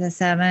any of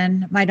this,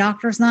 Evan. My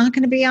doctor's not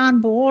going to be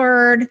on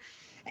board.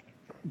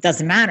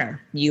 Doesn't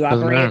matter. You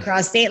operate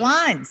across state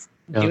lines.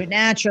 Yeah. Do it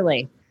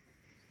naturally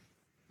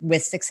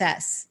with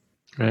success.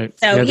 Right.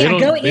 So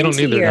go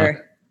into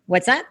your,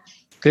 what's that?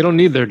 They don't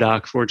need their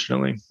doc,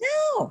 fortunately.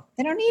 No,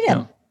 they don't need him.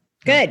 No.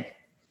 Good.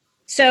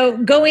 So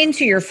go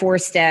into your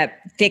 4-step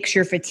fix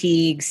your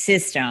fatigue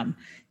system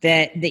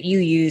that you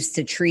use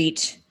to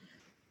treat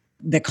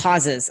the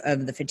causes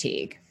of the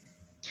fatigue.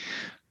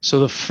 So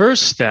the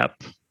first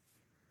step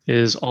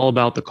is all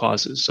about the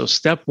causes. So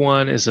step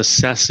 1 is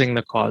assessing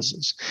the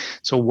causes.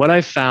 So what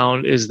I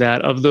found is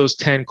that of those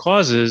 10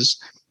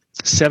 causes,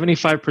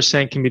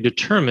 75% can be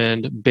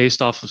determined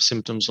based off of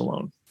symptoms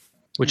alone,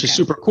 which is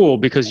super cool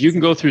because you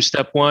can go through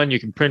step 1, you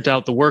can print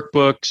out the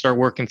workbook, start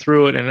working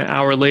through it, and an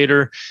hour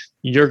later,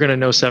 you're going to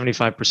know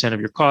 75% of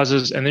your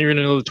causes, and then you're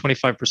going to know the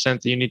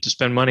 25% that you need to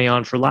spend money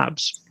on for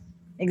labs.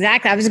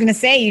 Exactly. I was going to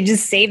say, you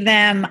just save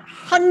them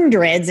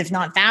hundreds, if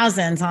not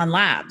thousands, on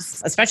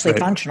labs, especially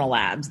functional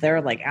labs.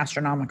 They're like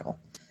astronomical.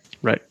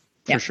 Right.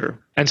 For sure.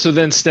 And so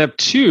then step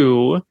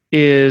 2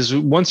 is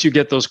once you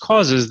get those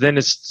causes, then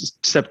it's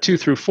step 2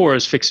 through 4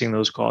 is fixing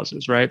those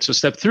causes, right? So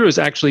step 3 is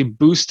actually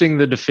boosting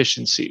the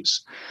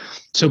deficiencies.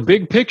 So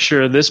big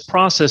picture, this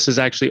process is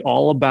actually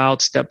all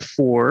about step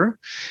 4,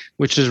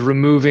 which is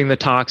removing the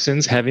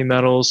toxins, heavy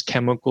metals,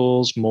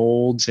 chemicals,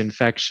 molds,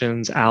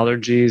 infections,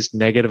 allergies,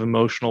 negative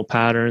emotional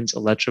patterns,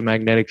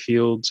 electromagnetic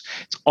fields.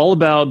 It's all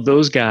about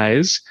those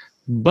guys.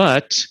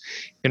 But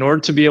in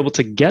order to be able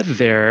to get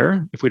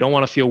there, if we don't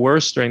want to feel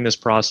worse during this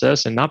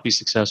process and not be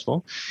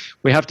successful,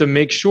 we have to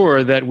make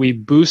sure that we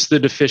boost the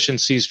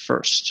deficiencies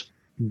first,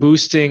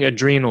 boosting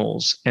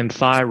adrenals and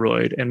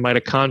thyroid and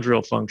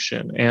mitochondrial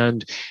function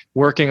and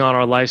working on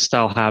our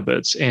lifestyle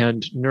habits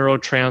and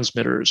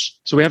neurotransmitters.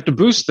 So we have to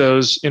boost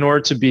those in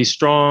order to be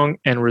strong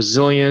and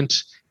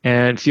resilient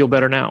and feel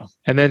better now.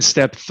 And then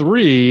step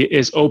 3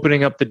 is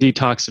opening up the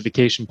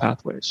detoxification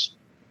pathways.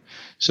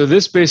 So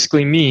this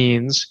basically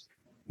means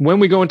when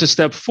we go into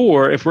step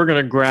 4, if we're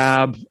going to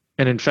grab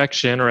an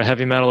infection or a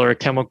heavy metal or a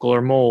chemical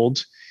or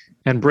mold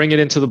and bring it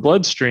into the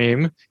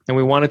bloodstream and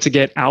we want it to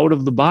get out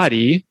of the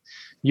body,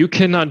 you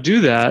cannot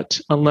do that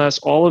unless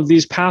all of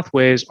these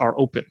pathways are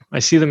open. I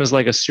see them as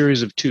like a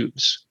series of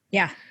tubes.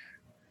 Yeah.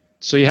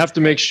 So you have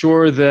to make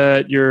sure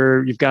that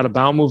you've got a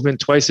bowel movement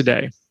twice a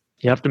day.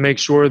 You have to make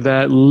sure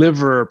that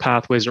liver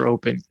pathways are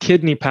open,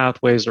 kidney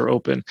pathways are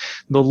open,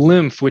 the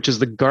lymph, which is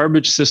the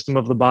garbage system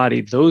of the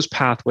body, those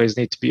pathways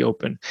need to be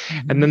open.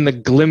 Mm-hmm. And then the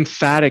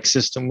glymphatic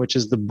system, which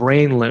is the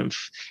brain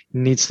lymph,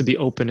 needs to be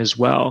open as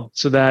well,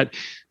 so that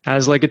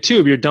as like a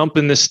tube. You're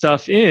dumping this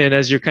stuff in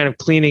as you're kind of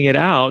cleaning it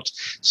out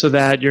so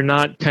that you're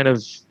not kind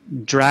of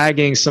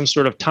dragging some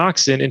sort of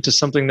toxin into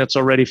something that's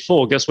already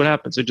full. Guess what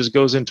happens? It just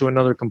goes into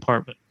another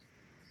compartment.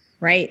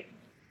 Right.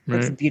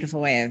 That's a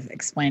beautiful way of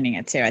explaining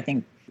it too. I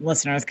think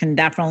listeners can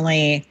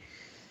definitely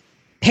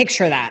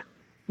picture that.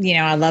 You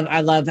know,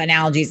 I love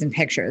analogies and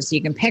pictures. So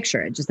you can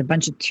picture it, just a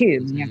bunch of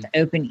tubes, and you have to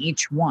open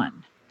each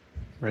one.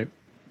 Right.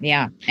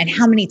 Yeah. And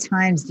how many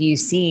times do you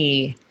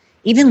see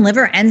even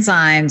liver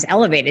enzymes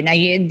elevated? Now,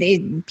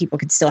 people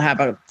could still have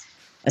a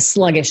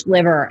sluggish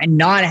liver and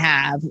not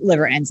have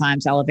liver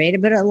enzymes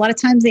elevated, but a lot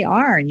of times they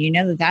are. And you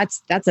know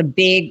that's a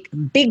big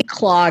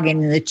clog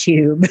in the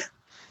tube,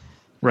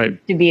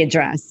 right, to be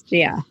addressed.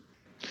 Yeah.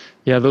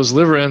 Yeah, those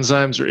liver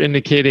enzymes are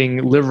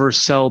indicating liver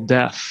cell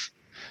death.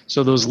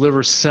 So those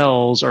liver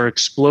cells are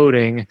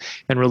exploding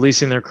and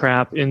releasing their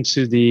crap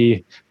into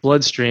the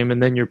bloodstream,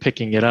 and then you're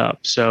picking it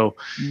up. So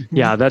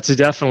yeah, that's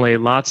definitely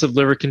lots of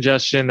liver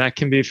congestion. That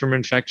can be from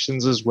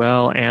infections as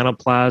well,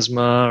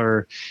 anaplasma,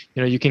 or,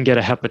 you know, you can get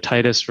a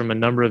hepatitis from a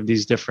number of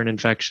these different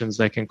infections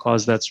that can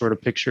cause that sort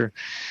of picture.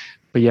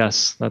 But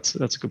yes, that's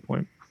a good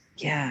point.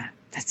 Yeah,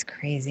 that's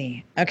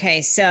crazy.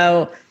 Okay,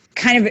 so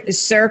kind of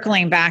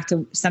circling back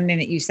to something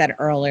that you said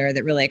earlier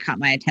that really caught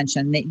my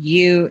attention, that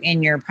you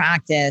in your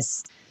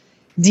practice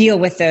deal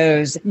with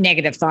those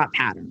negative thought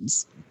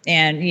patterns.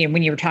 And you know,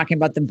 when you were talking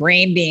about the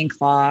brain being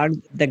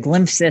clogged, the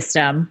glymph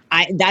system,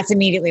 that's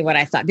immediately what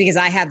I thought, because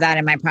I have that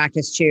in my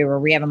practice too, where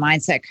we have a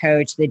mindset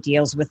coach that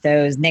deals with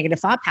those negative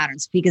thought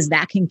patterns, because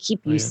that can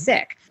keep you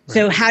sick. Right.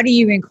 So how do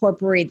you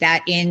incorporate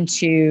that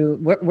into,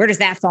 where does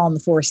that fall in the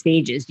 4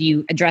 stages? Do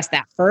you address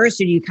that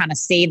first, or do you kind of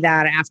save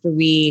that after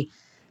we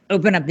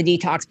open up the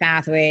detox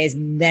pathways,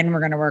 and then we're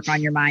going to work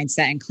on your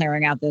mindset and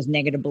clearing out those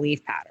negative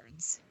belief patterns?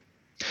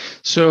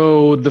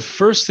 So the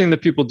first thing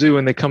that people do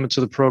when they come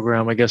into the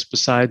program, I guess,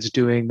 besides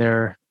doing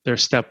their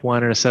step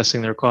 1 and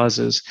assessing their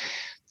causes,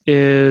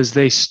 is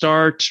they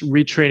start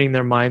retraining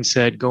their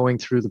mindset going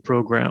through the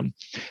program.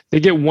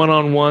 They get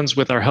one-on-ones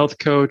with our health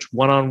coach,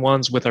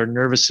 one-on-ones with our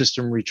nervous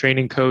system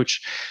retraining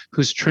coach,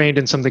 who's trained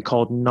in something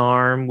called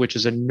NARM, which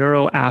is a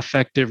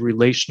neuroaffective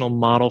relational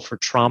model for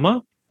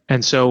trauma.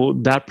 And so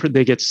that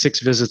they get 6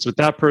 visits with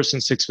that person,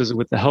 6 visits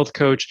with the health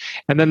coach.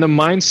 And then the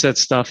mindset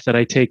stuff that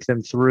I take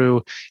them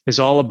through is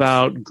all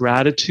about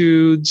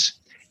gratitudes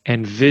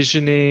and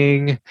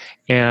visioning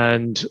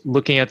and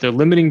looking at their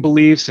limiting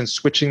beliefs and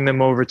switching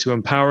them over to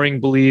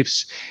empowering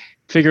beliefs,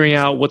 figuring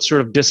out what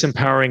sort of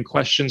disempowering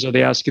questions are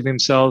they asking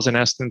themselves, and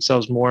ask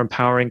themselves more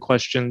empowering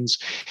questions.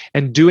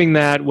 And doing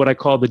that, what I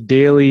call the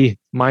daily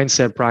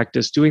mindset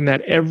practice, doing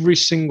that every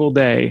single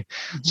day,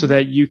 so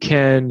that you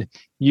can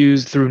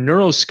use, through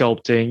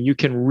neurosculpting, you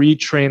can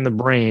retrain the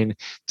brain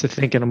to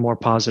think in a more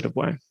positive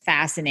way.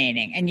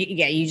 Fascinating. And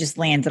you just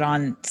landed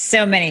on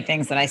so many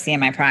things that I see in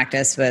my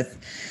practice with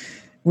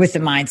the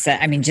mindset.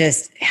 I mean,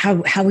 just how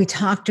we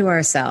talk to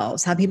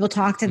ourselves, how people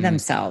talk to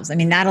themselves. I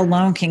mean, that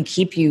alone can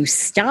keep you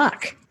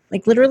stuck,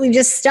 like literally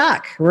just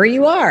stuck where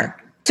you are.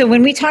 So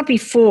when we talked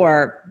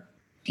before,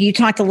 you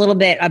talked a little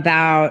bit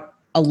about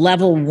a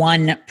level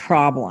 1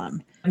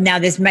 problem. Now,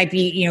 this might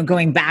be,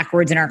 going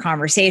backwards in our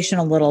conversation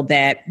a little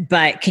bit,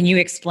 but can you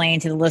explain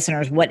to the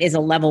listeners what is a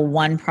level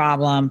 1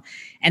 problem?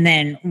 And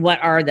then what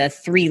are the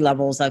 3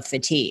 levels of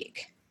fatigue?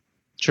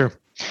 Sure.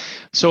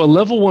 So a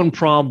level 1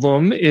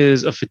 problem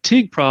is a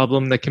fatigue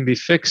problem that can be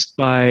fixed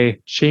by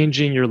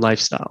changing your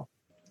lifestyle.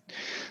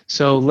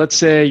 So let's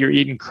say you're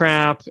eating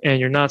crap and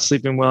you're not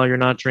sleeping well, you're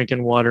not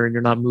drinking water, and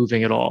you're not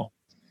moving at all.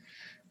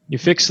 You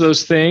fix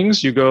those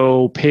things, you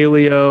go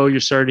paleo, you're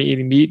starting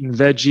eating meat and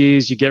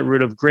veggies, you get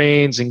rid of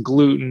grains and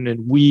gluten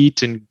and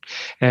wheat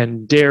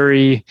and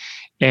dairy,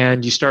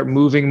 and you start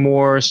moving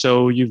more.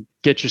 So you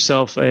get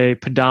yourself a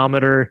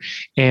pedometer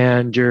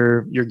and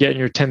you're getting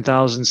your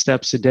 10,000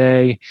 steps a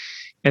day.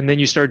 And then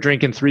you start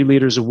drinking 3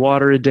 liters of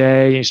water a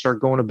day, and you start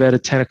going to bed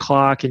at 10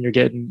 o'clock and you're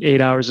getting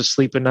 8 hours of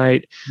sleep a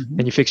night,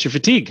 and you fix your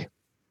fatigue.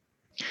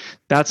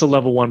 That's a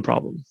level 1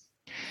 problem.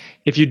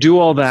 If you do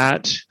all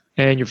that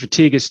and your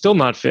fatigue is still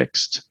not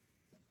fixed,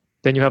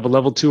 then you have a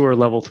level 2 or a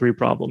level 3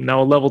 problem.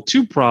 Now, a level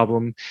 2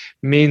 problem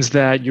means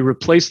that you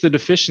replace the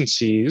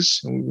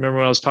deficiencies. Remember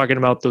when I was talking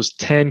about those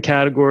 10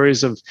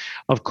 categories of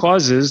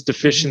causes,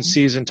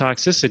 deficiencies and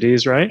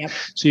toxicities, right? Yep.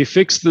 So you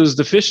fix those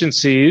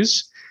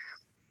deficiencies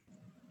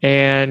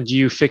and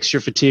you fix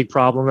your fatigue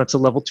problem. That's a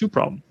level 2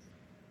 problem.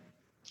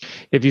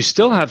 If you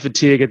still have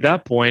fatigue at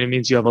that point, it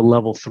means you have a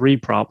level 3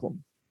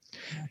 problem.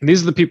 And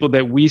these are the people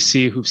that we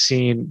see who've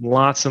seen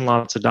lots and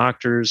lots of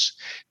doctors,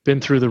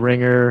 been through the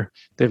ringer.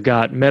 They've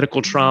got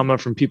medical trauma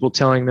from people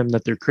telling them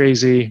that they're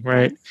crazy,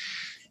 right?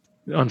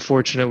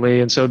 Unfortunately.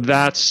 And so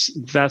that's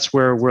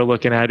where we're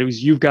looking at.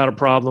 You've got a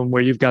problem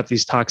where you've got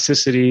these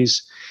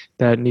toxicities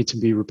that need to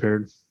be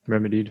repaired,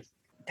 remedied.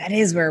 That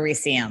is where we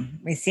see them.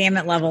 We see them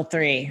at level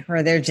 3,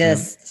 where they're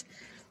just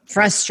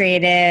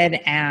frustrated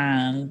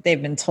and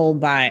they've been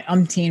told by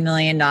umpteen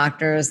million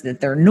doctors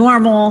that they're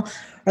normal,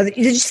 or that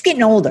they're just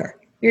getting older.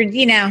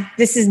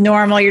 This is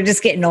normal. You're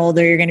just getting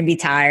older. You're going to be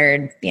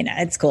tired.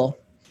 It's cool.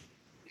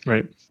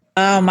 Right.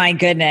 Oh my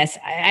goodness.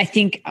 I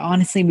think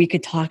honestly, we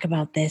could talk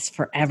about this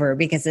forever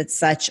because it's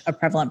such a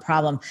prevalent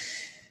problem.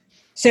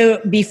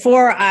 So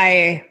before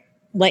I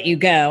let you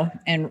go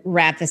and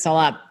wrap this all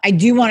up, I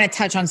do want to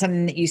touch on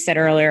something that you said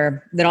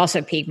earlier that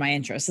also piqued my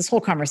interest. This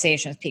whole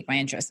conversation has piqued my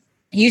interest.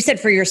 You said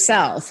for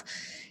yourself,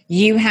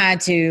 you had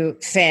to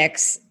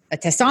fix a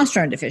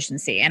testosterone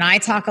deficiency. And I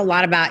talk a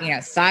lot about,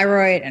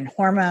 thyroid and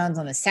hormones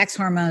and the sex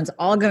hormones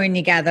all going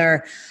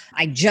together.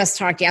 I just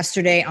talked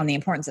yesterday on the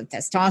importance of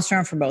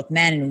testosterone for both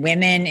men and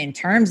women in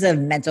terms of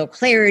mental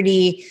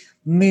clarity,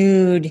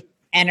 mood,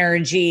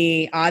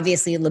 energy,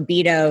 obviously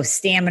libido,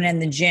 stamina in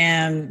the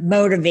gym,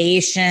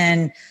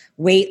 motivation,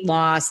 weight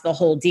loss, the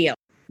whole deal.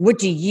 What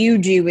do you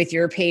do with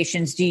your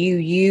patients? Do you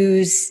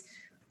use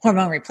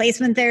hormone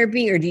replacement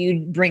therapy or do you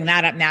bring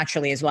that up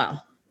naturally as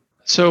well?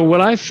 So what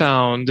I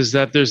found is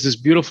that there's this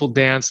beautiful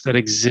dance that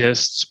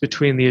exists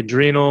between the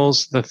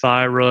adrenals, the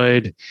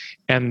thyroid,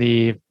 and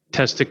the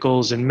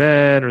testicles in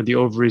men or the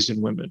ovaries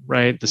in women,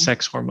 right? The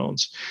sex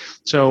hormones.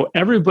 So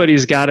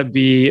everybody's got to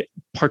be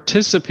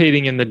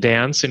participating in the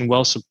dance and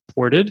well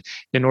supported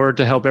in order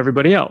to help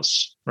everybody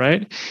else,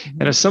 right? Mm-hmm.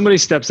 And if somebody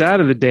steps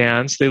out of the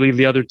dance, they leave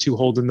the other two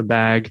holding the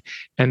bag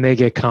and they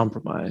get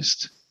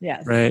compromised.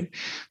 Yes. Right.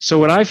 So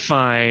what I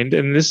find,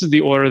 and this is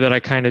the order that I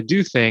kind of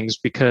do things,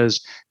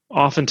 because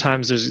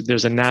oftentimes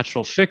there's a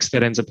natural fix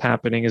that ends up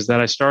happening, is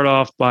that I start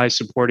off by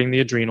supporting the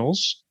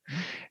adrenals,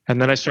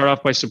 and then I start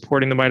off by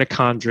supporting the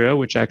mitochondria,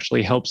 which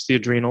actually helps the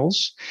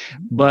adrenals.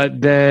 But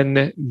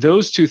then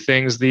those two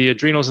things, the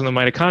adrenals and the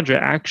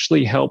mitochondria,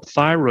 actually help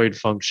thyroid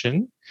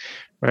function,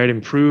 right?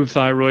 Improve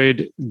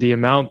thyroid, the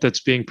amount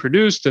that's being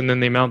produced, and then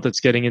the amount that's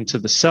getting into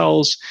the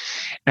cells.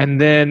 And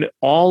then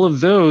all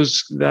of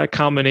those, that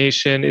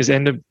combination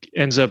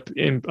ends up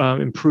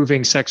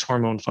improving sex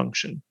hormone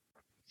function.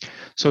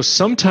 So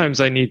sometimes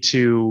I need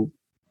to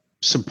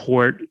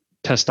support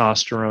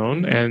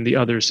testosterone and the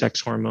other sex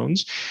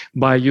hormones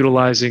by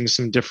utilizing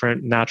some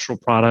different natural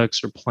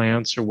products or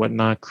plants or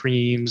whatnot,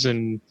 creams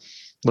and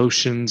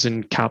lotions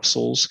and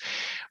capsules.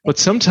 But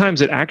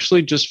sometimes it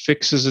actually just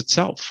fixes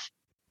itself.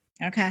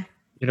 Okay.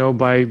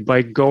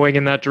 By going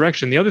in that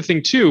direction. The other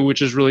thing too,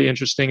 which is really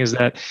interesting, is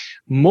that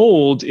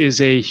mold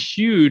is a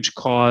huge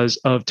cause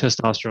of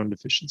testosterone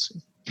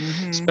deficiency.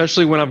 Mm-hmm.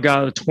 Especially when I've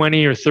got a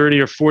 20 or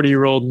 30 or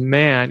 40-year-old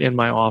man in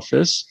my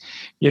office,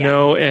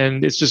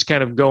 and it's just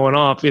kind of going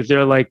off. If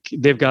they're like,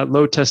 they've got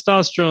low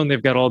testosterone,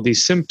 they've got all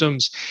these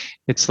symptoms,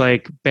 it's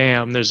like,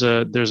 bam, there's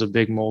a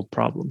big mold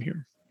problem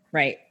here.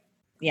 Right.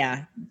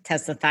 Yeah.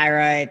 Test the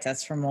thyroid,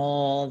 test for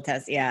mold,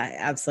 yeah,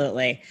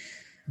 absolutely.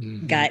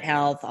 Mm-hmm. Gut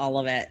health, all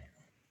of it.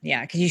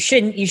 Yeah, because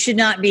you should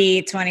not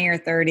be 20 or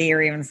 30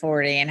 or even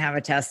 40 and have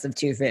a test of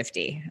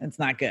 250. It's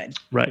not good.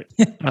 Right.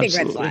 Big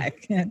red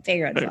flag.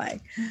 Big red flag.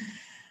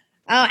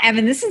 Oh,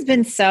 Evan, this has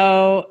been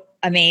so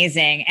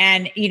amazing.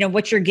 And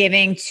what you're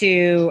giving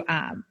to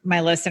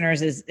my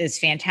listeners is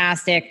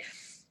fantastic.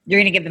 You're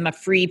going to give them a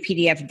free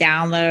PDF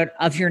download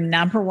of your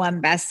 #1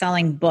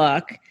 best-selling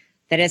book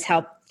that has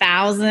helped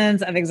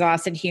thousands of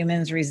exhausted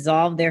humans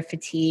resolve their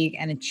fatigue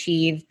and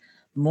achieve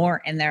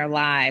more in their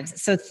lives.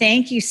 So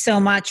thank you so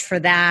much for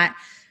that.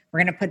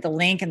 We're going to put the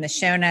link in the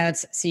show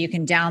notes so you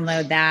can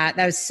download that.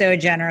 That was so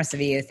generous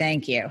of you.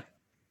 Thank you.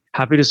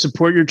 Happy to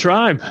support your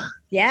tribe.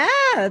 Yeah,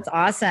 that's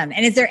awesome.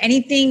 And is there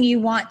anything you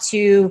want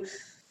to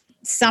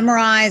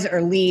summarize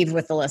or leave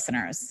with the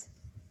listeners?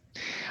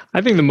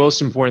 I think the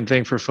most important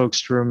thing for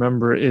folks to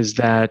remember is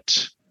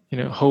that,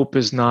 hope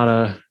is not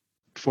a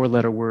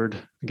 4-letter word.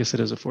 I guess it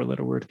is a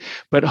 4-letter word,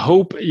 but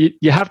hope,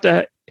 you have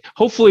to,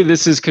 hopefully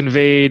this has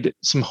conveyed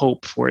some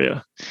hope for you,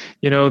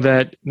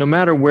 that no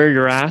matter where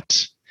you're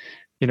at,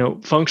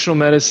 functional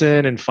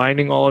medicine and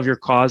finding all of your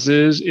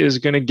causes is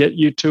going to get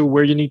you to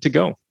where you need to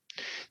go.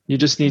 You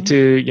just need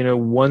to,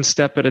 one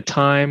step at a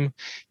time,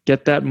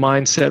 get that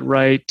mindset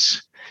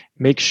right,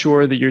 make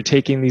sure that you're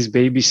taking these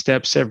baby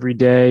steps every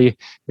day,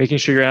 making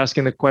sure you're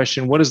asking the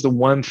question, what is the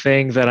one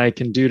thing that I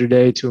can do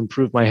today to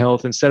improve my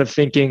health? Instead of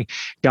thinking,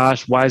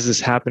 gosh, why is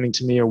this happening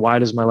to me? Or why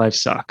does my life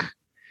suck?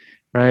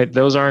 Right?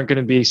 Those aren't going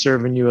to be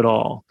serving you at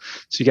all.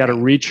 So you got to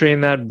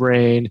retrain that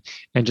brain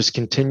and just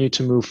continue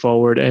to move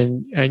forward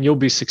and you'll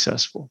be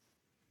successful.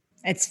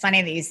 It's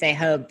funny that you say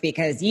hope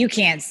because you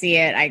can't see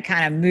it. I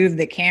kind of moved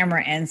the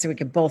camera in so we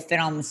could both fit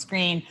on the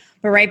screen.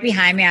 But right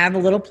behind me, I have a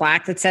little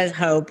plaque that says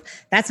hope.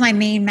 That's my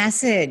main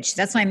message.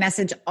 That's my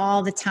message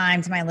all the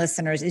time to my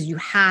listeners is you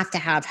have to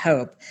have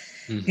hope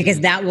because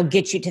that will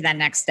get you to that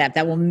next step.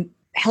 That will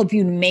help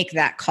you make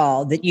that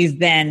call that you've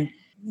been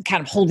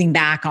kind of holding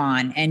back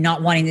on and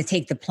not wanting to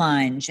take the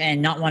plunge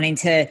and not wanting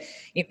to,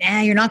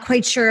 you're not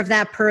quite sure if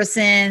that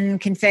person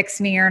can fix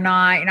me or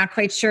not. You're not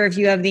quite sure if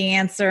you have the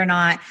answer or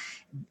not.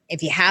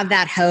 If you have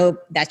that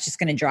hope, that's just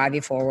going to drive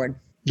you forward.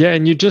 Yeah.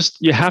 And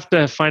you have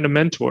to find a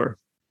mentor,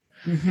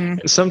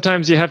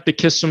 Sometimes you have to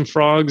kiss some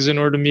frogs in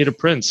order to meet a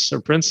prince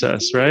or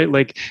princess, right?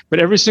 Like, but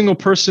every single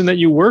person that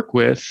you work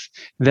with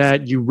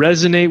that you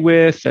resonate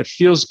with, that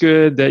feels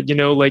good, that,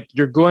 like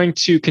you're going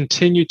to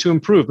continue to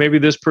improve. Maybe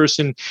this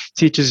person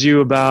teaches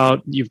you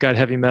about, you've got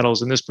heavy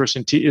metals, and this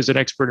person is an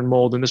expert in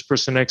mold, and this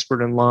person an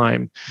expert in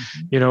lime,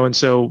 and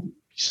so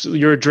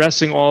you're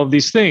addressing all of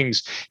these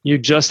things. You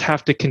just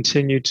have to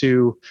continue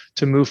to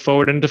move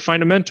forward and to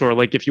find a mentor.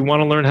 Like if you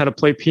want to learn how to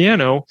play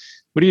piano,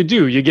 what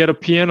do? You get a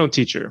piano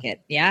teacher.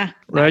 Yeah.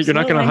 Right. Absolutely. You're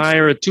not going to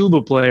hire a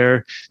tuba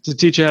player to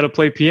teach you how to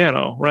play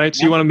piano. Right.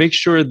 So you want to make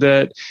sure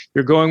that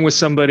you're going with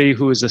somebody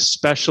who is a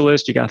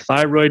specialist. You got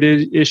thyroid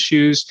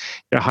issues.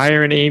 You're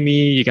hiring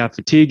Amy. You got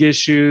fatigue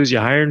issues.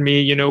 You're hiring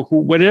me,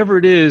 whatever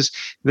it is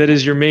that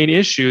is your main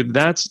issue.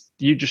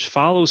 You just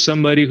follow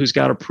somebody who's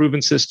got a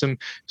proven system,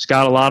 who's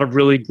got a lot of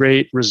really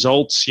great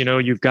results.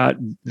 They've got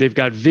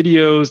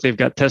videos, they've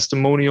got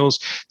testimonials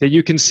that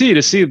you can see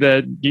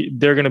that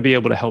they're going to be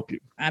able to help you.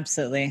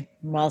 Absolutely.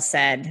 Well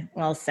said.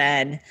 Well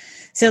said.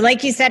 So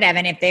like you said,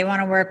 Evan, if they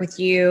want to work with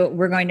you,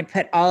 we're going to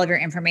put all of your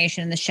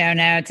information in the show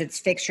notes. It's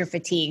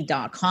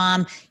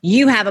fixyourfatigue.com.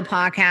 You have a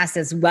podcast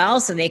as well,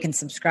 so they can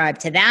subscribe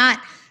to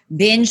that.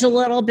 Binge a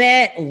little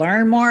bit,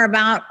 learn more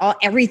about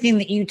everything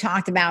that you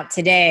talked about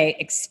today,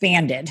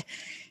 expanded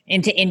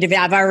into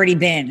individual. I've already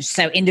binged.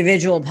 So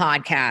individual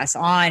podcasts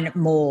on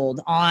mold,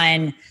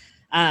 on,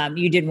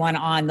 you did one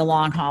on the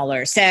long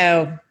hauler.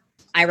 So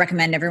I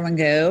recommend everyone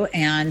go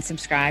and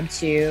subscribe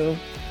to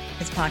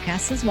his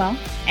podcast as well.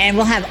 And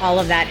we'll have all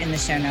of that in the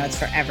show notes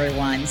for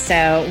everyone.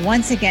 So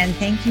once again,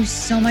 thank you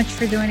so much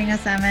for joining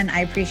us, Evan.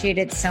 I appreciate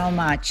it so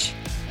much.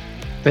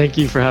 Thank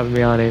you for having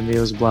me on, Amy. It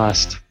was a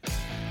blast.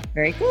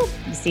 Very cool.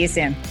 See you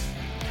soon.